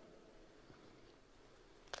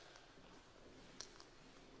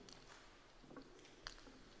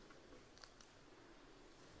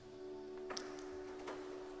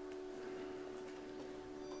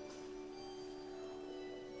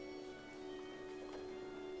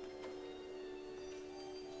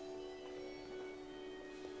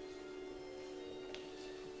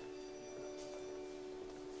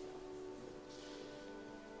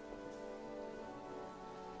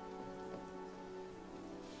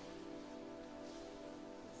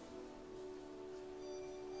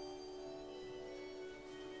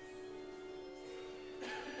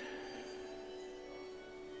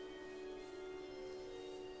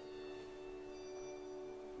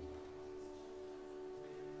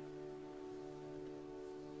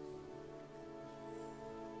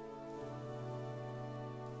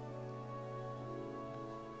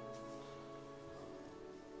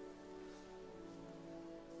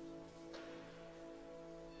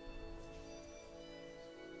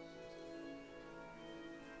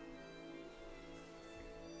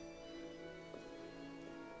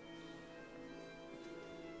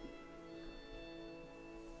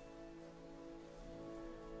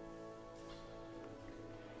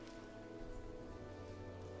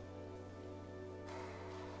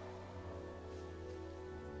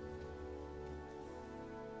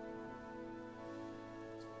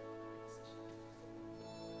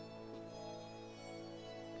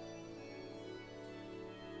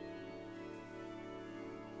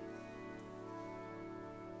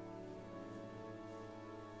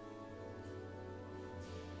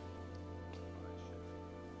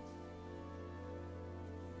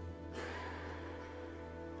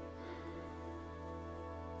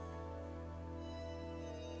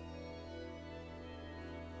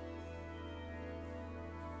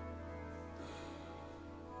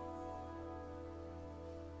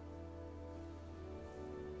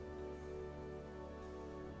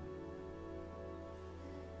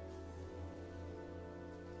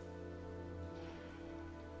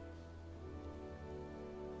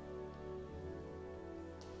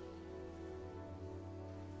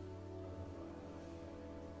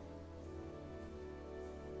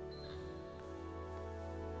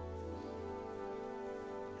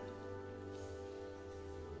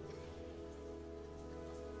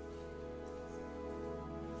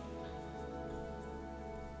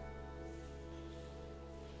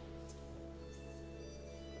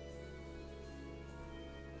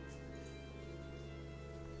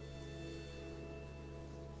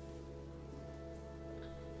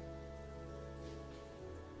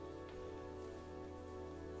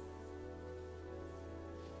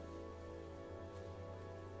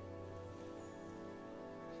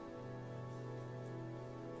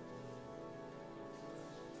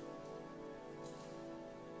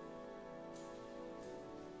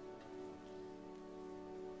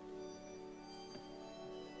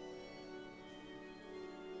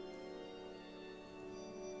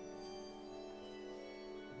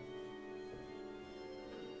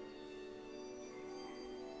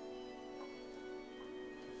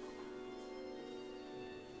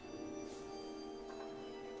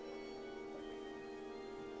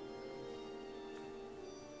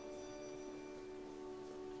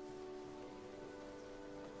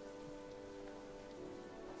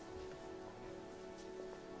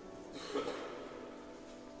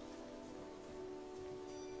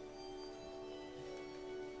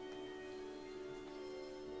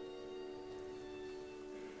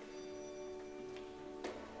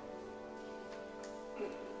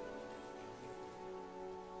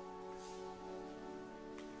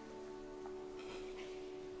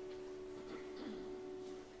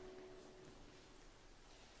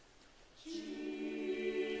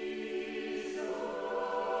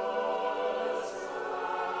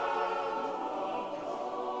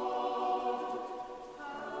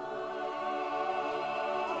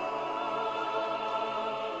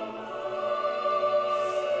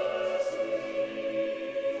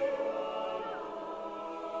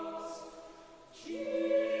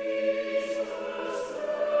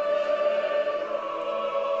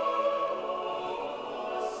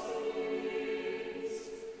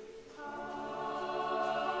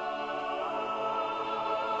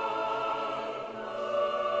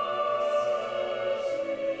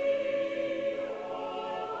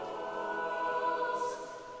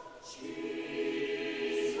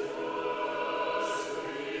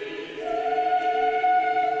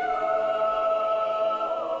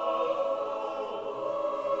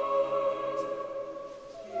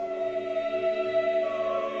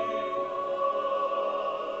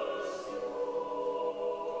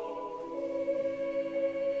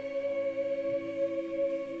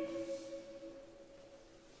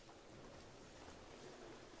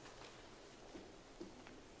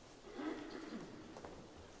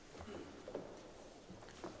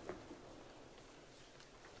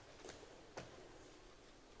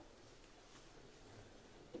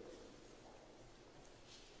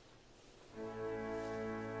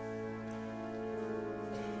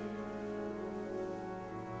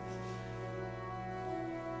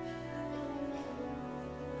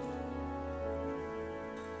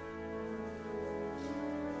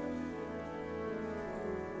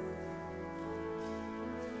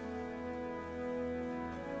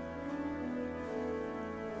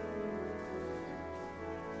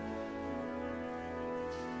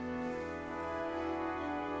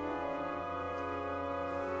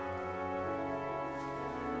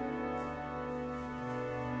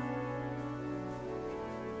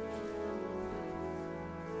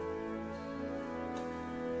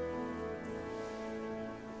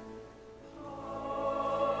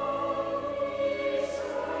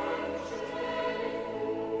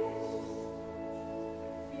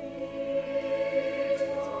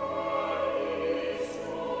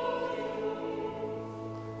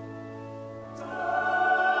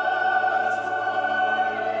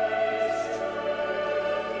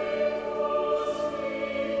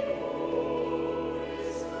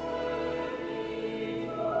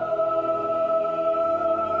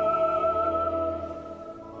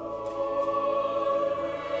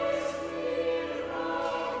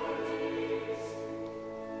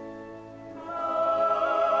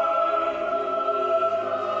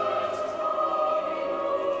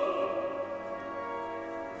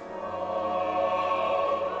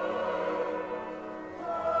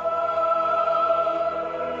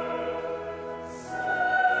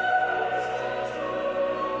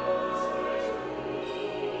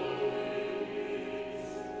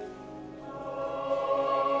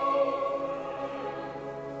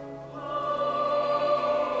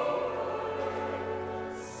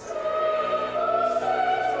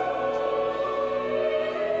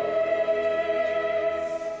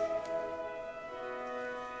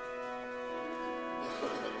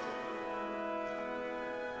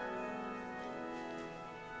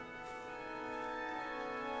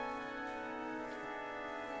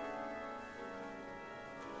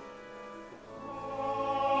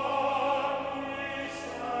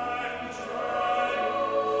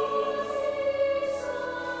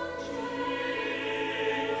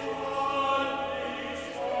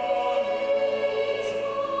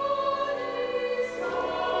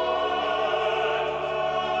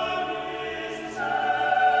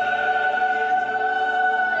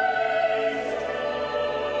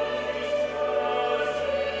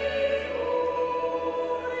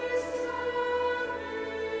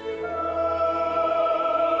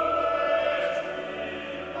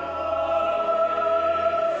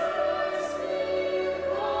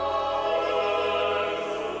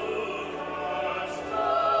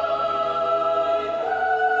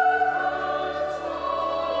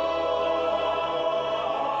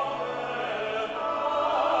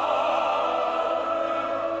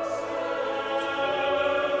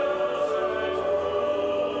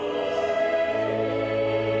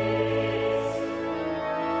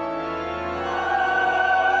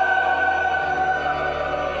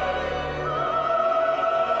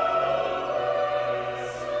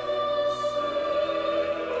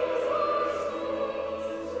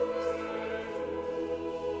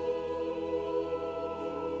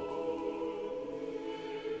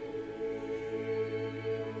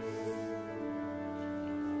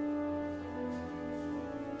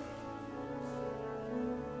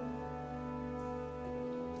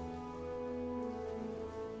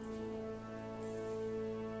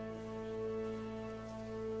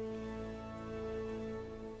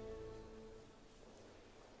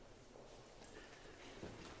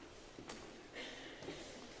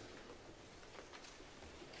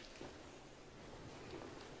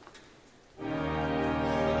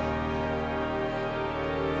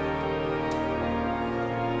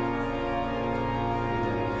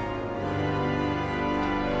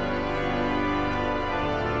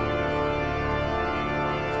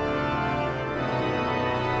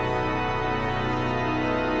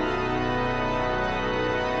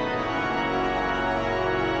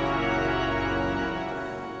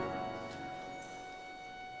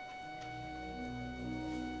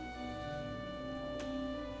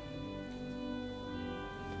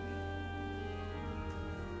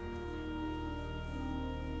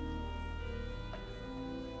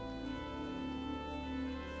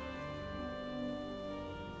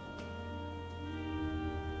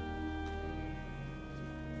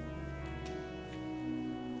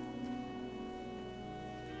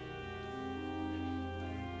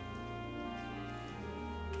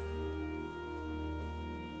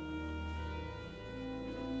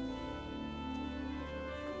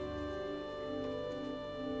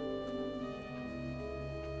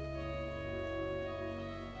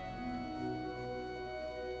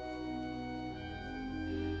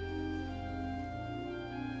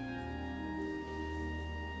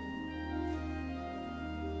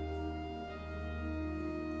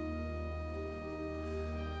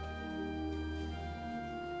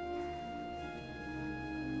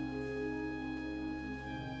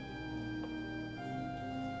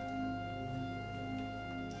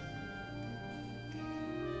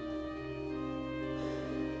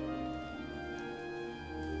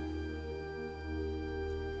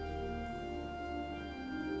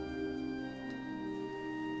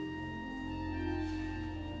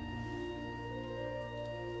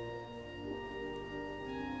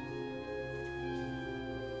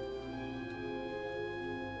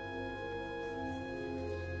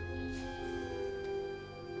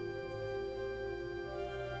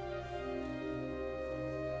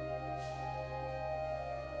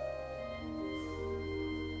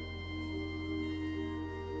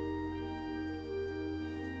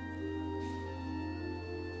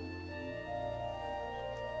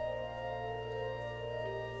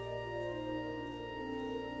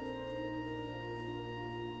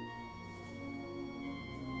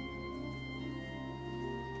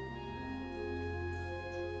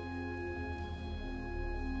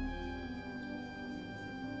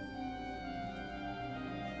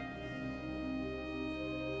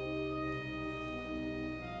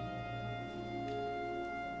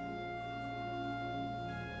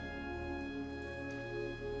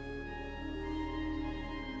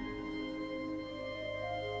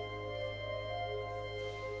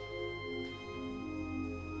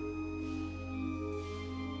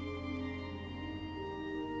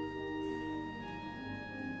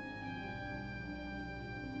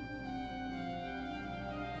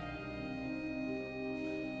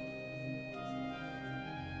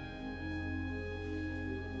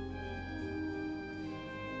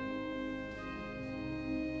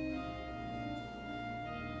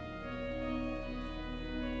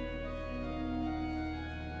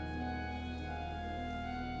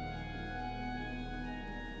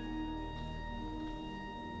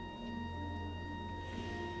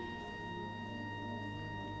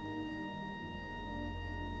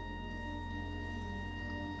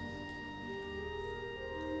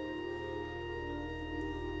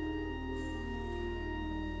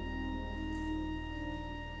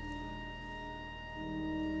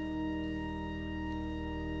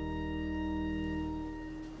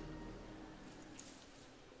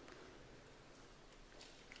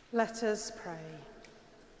 Let us pray.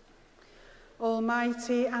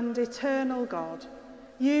 Almighty and eternal God,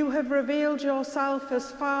 you have revealed yourself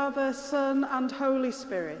as Father, Son, and Holy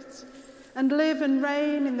Spirit, and live and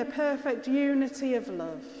reign in the perfect unity of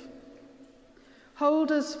love.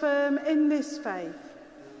 Hold us firm in this faith,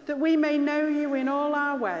 that we may know you in all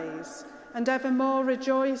our ways, and evermore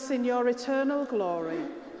rejoice in your eternal glory,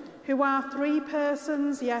 who are three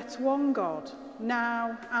persons, yet one God,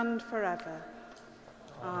 now and forever.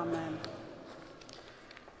 Amen.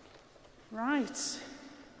 Right.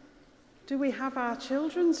 Do we have our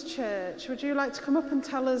children's church? Would you like to come up and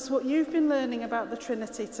tell us what you've been learning about the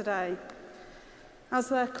Trinity today? As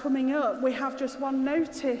they're coming up, we have just one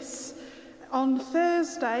notice. On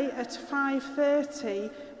Thursday at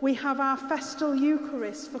 5:30, we have our festal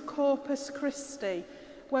Eucharist for Corpus Christi,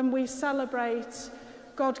 when we celebrate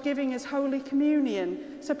God giving us Holy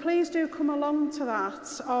Communion. So please do come along to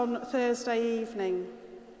that on Thursday evening.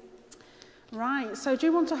 Right, so do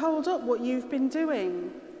you want to hold up what you've been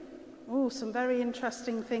doing? Oh, some very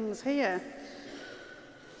interesting things here.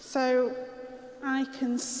 So I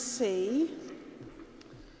can see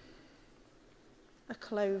a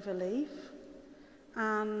clover leaf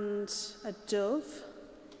and a dove.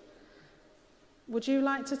 Would you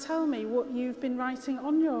like to tell me what you've been writing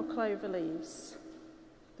on your clover leaves?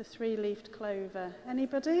 The three-leafed clover.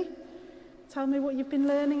 Anybody? Tell me what you've been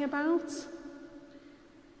learning about.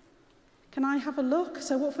 Can I have a look?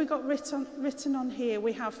 So what have we got written on here?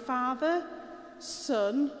 We have Father,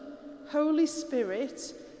 Son, Holy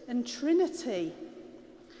Spirit, and Trinity.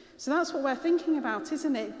 So that's what we're thinking about,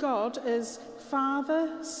 isn't it? God as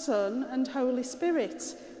Father, Son, and Holy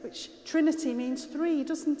Spirit, which Trinity means three,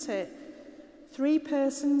 doesn't it? Three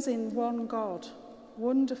persons in one God.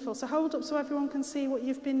 Wonderful. So hold up so everyone can see what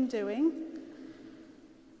you've been doing.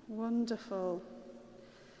 Wonderful.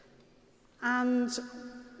 And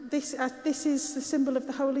this is the symbol of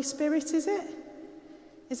the Holy Spirit, is it?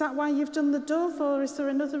 Is that why you've done the dove, or is there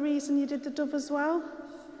another reason you did the dove as well?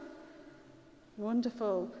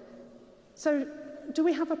 Wonderful. So do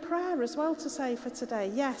we have a prayer as well to say for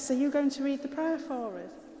today? Yes. Are you going to read the prayer for us?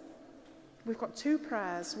 We've got two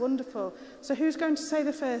prayers. Wonderful. So who's going to say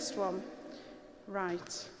the first one?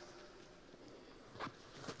 Right.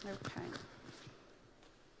 Okay.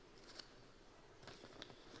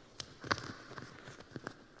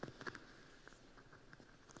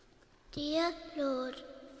 Dear Lord,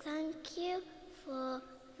 thank you for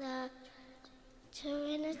the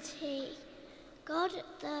Trinity, God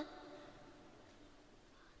the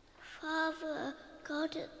Father,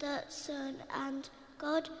 God the Son, and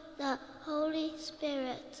God the Holy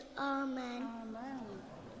Spirit. Amen. Amen.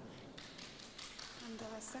 And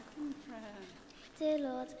our second prayer. Dear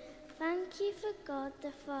Lord, thank you for God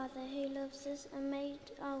the Father who loves us and made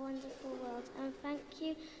our wonderful world. And thank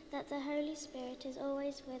you that the Holy Spirit is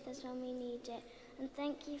always with us when we need it. And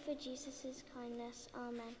thank you for Jesus' kindness.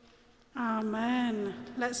 Amen. Amen.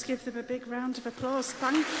 Let's give them a big round of applause.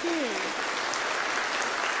 Thank you.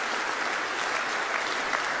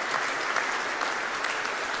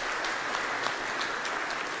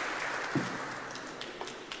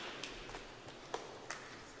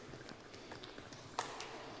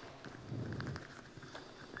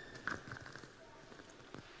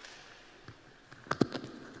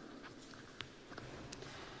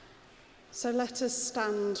 So let us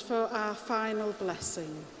stand for our final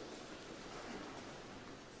blessing.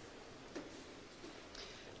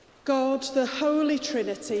 God, the Holy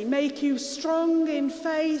Trinity, make you strong in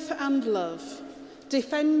faith and love,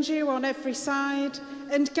 defend you on every side,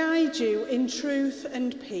 and guide you in truth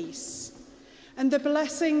and peace. And the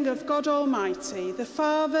blessing of God Almighty, the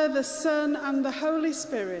Father, the Son, and the Holy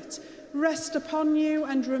Spirit rest upon you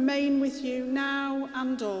and remain with you now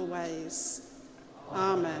and always.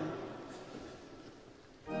 Amen.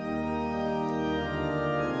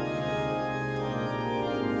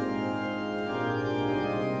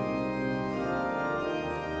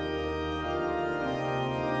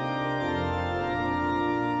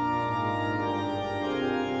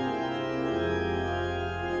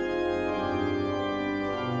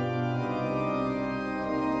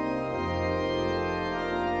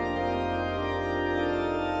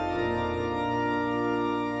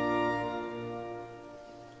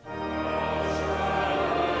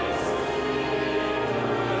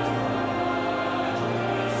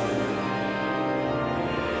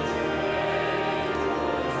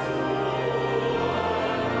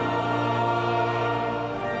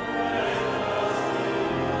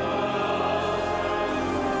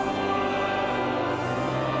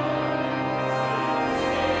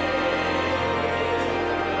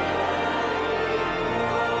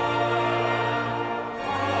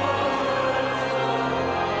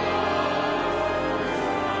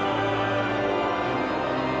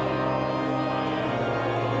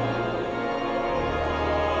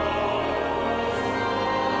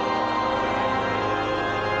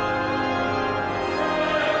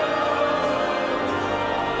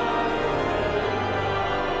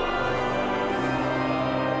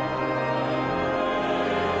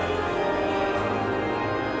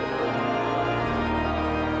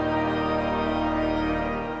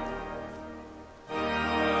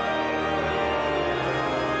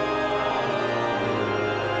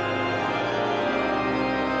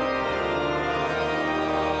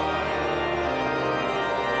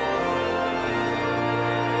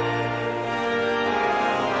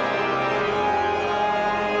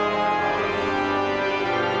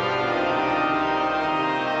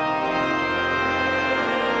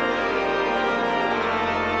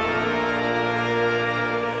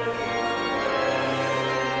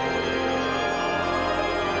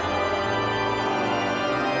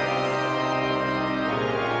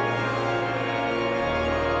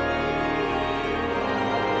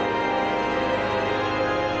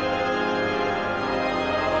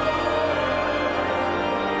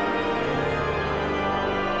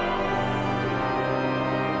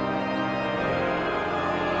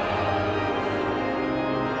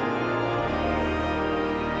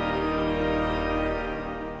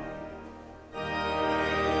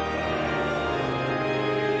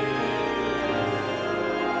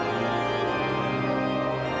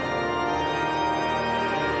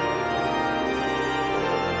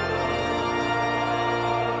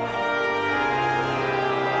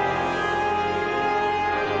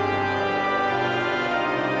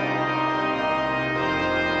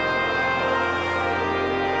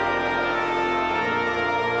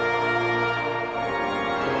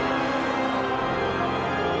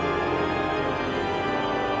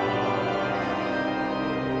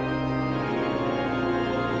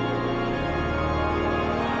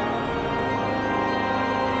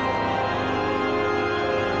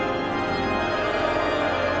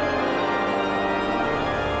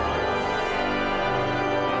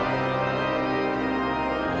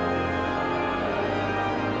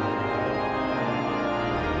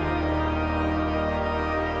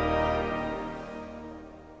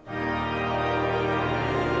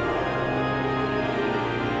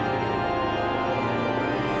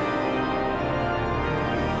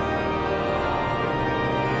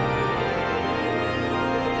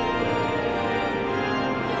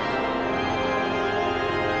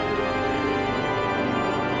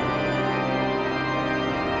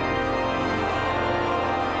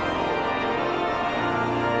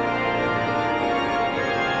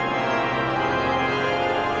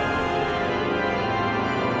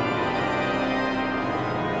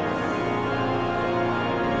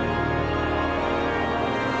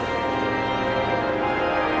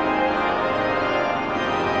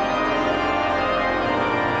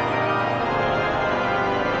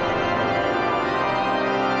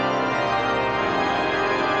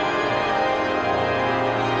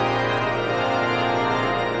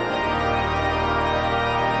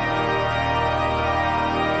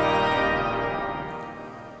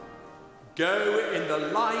 Go in the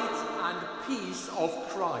light and peace of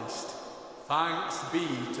Christ. Thanks be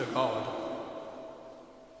to God.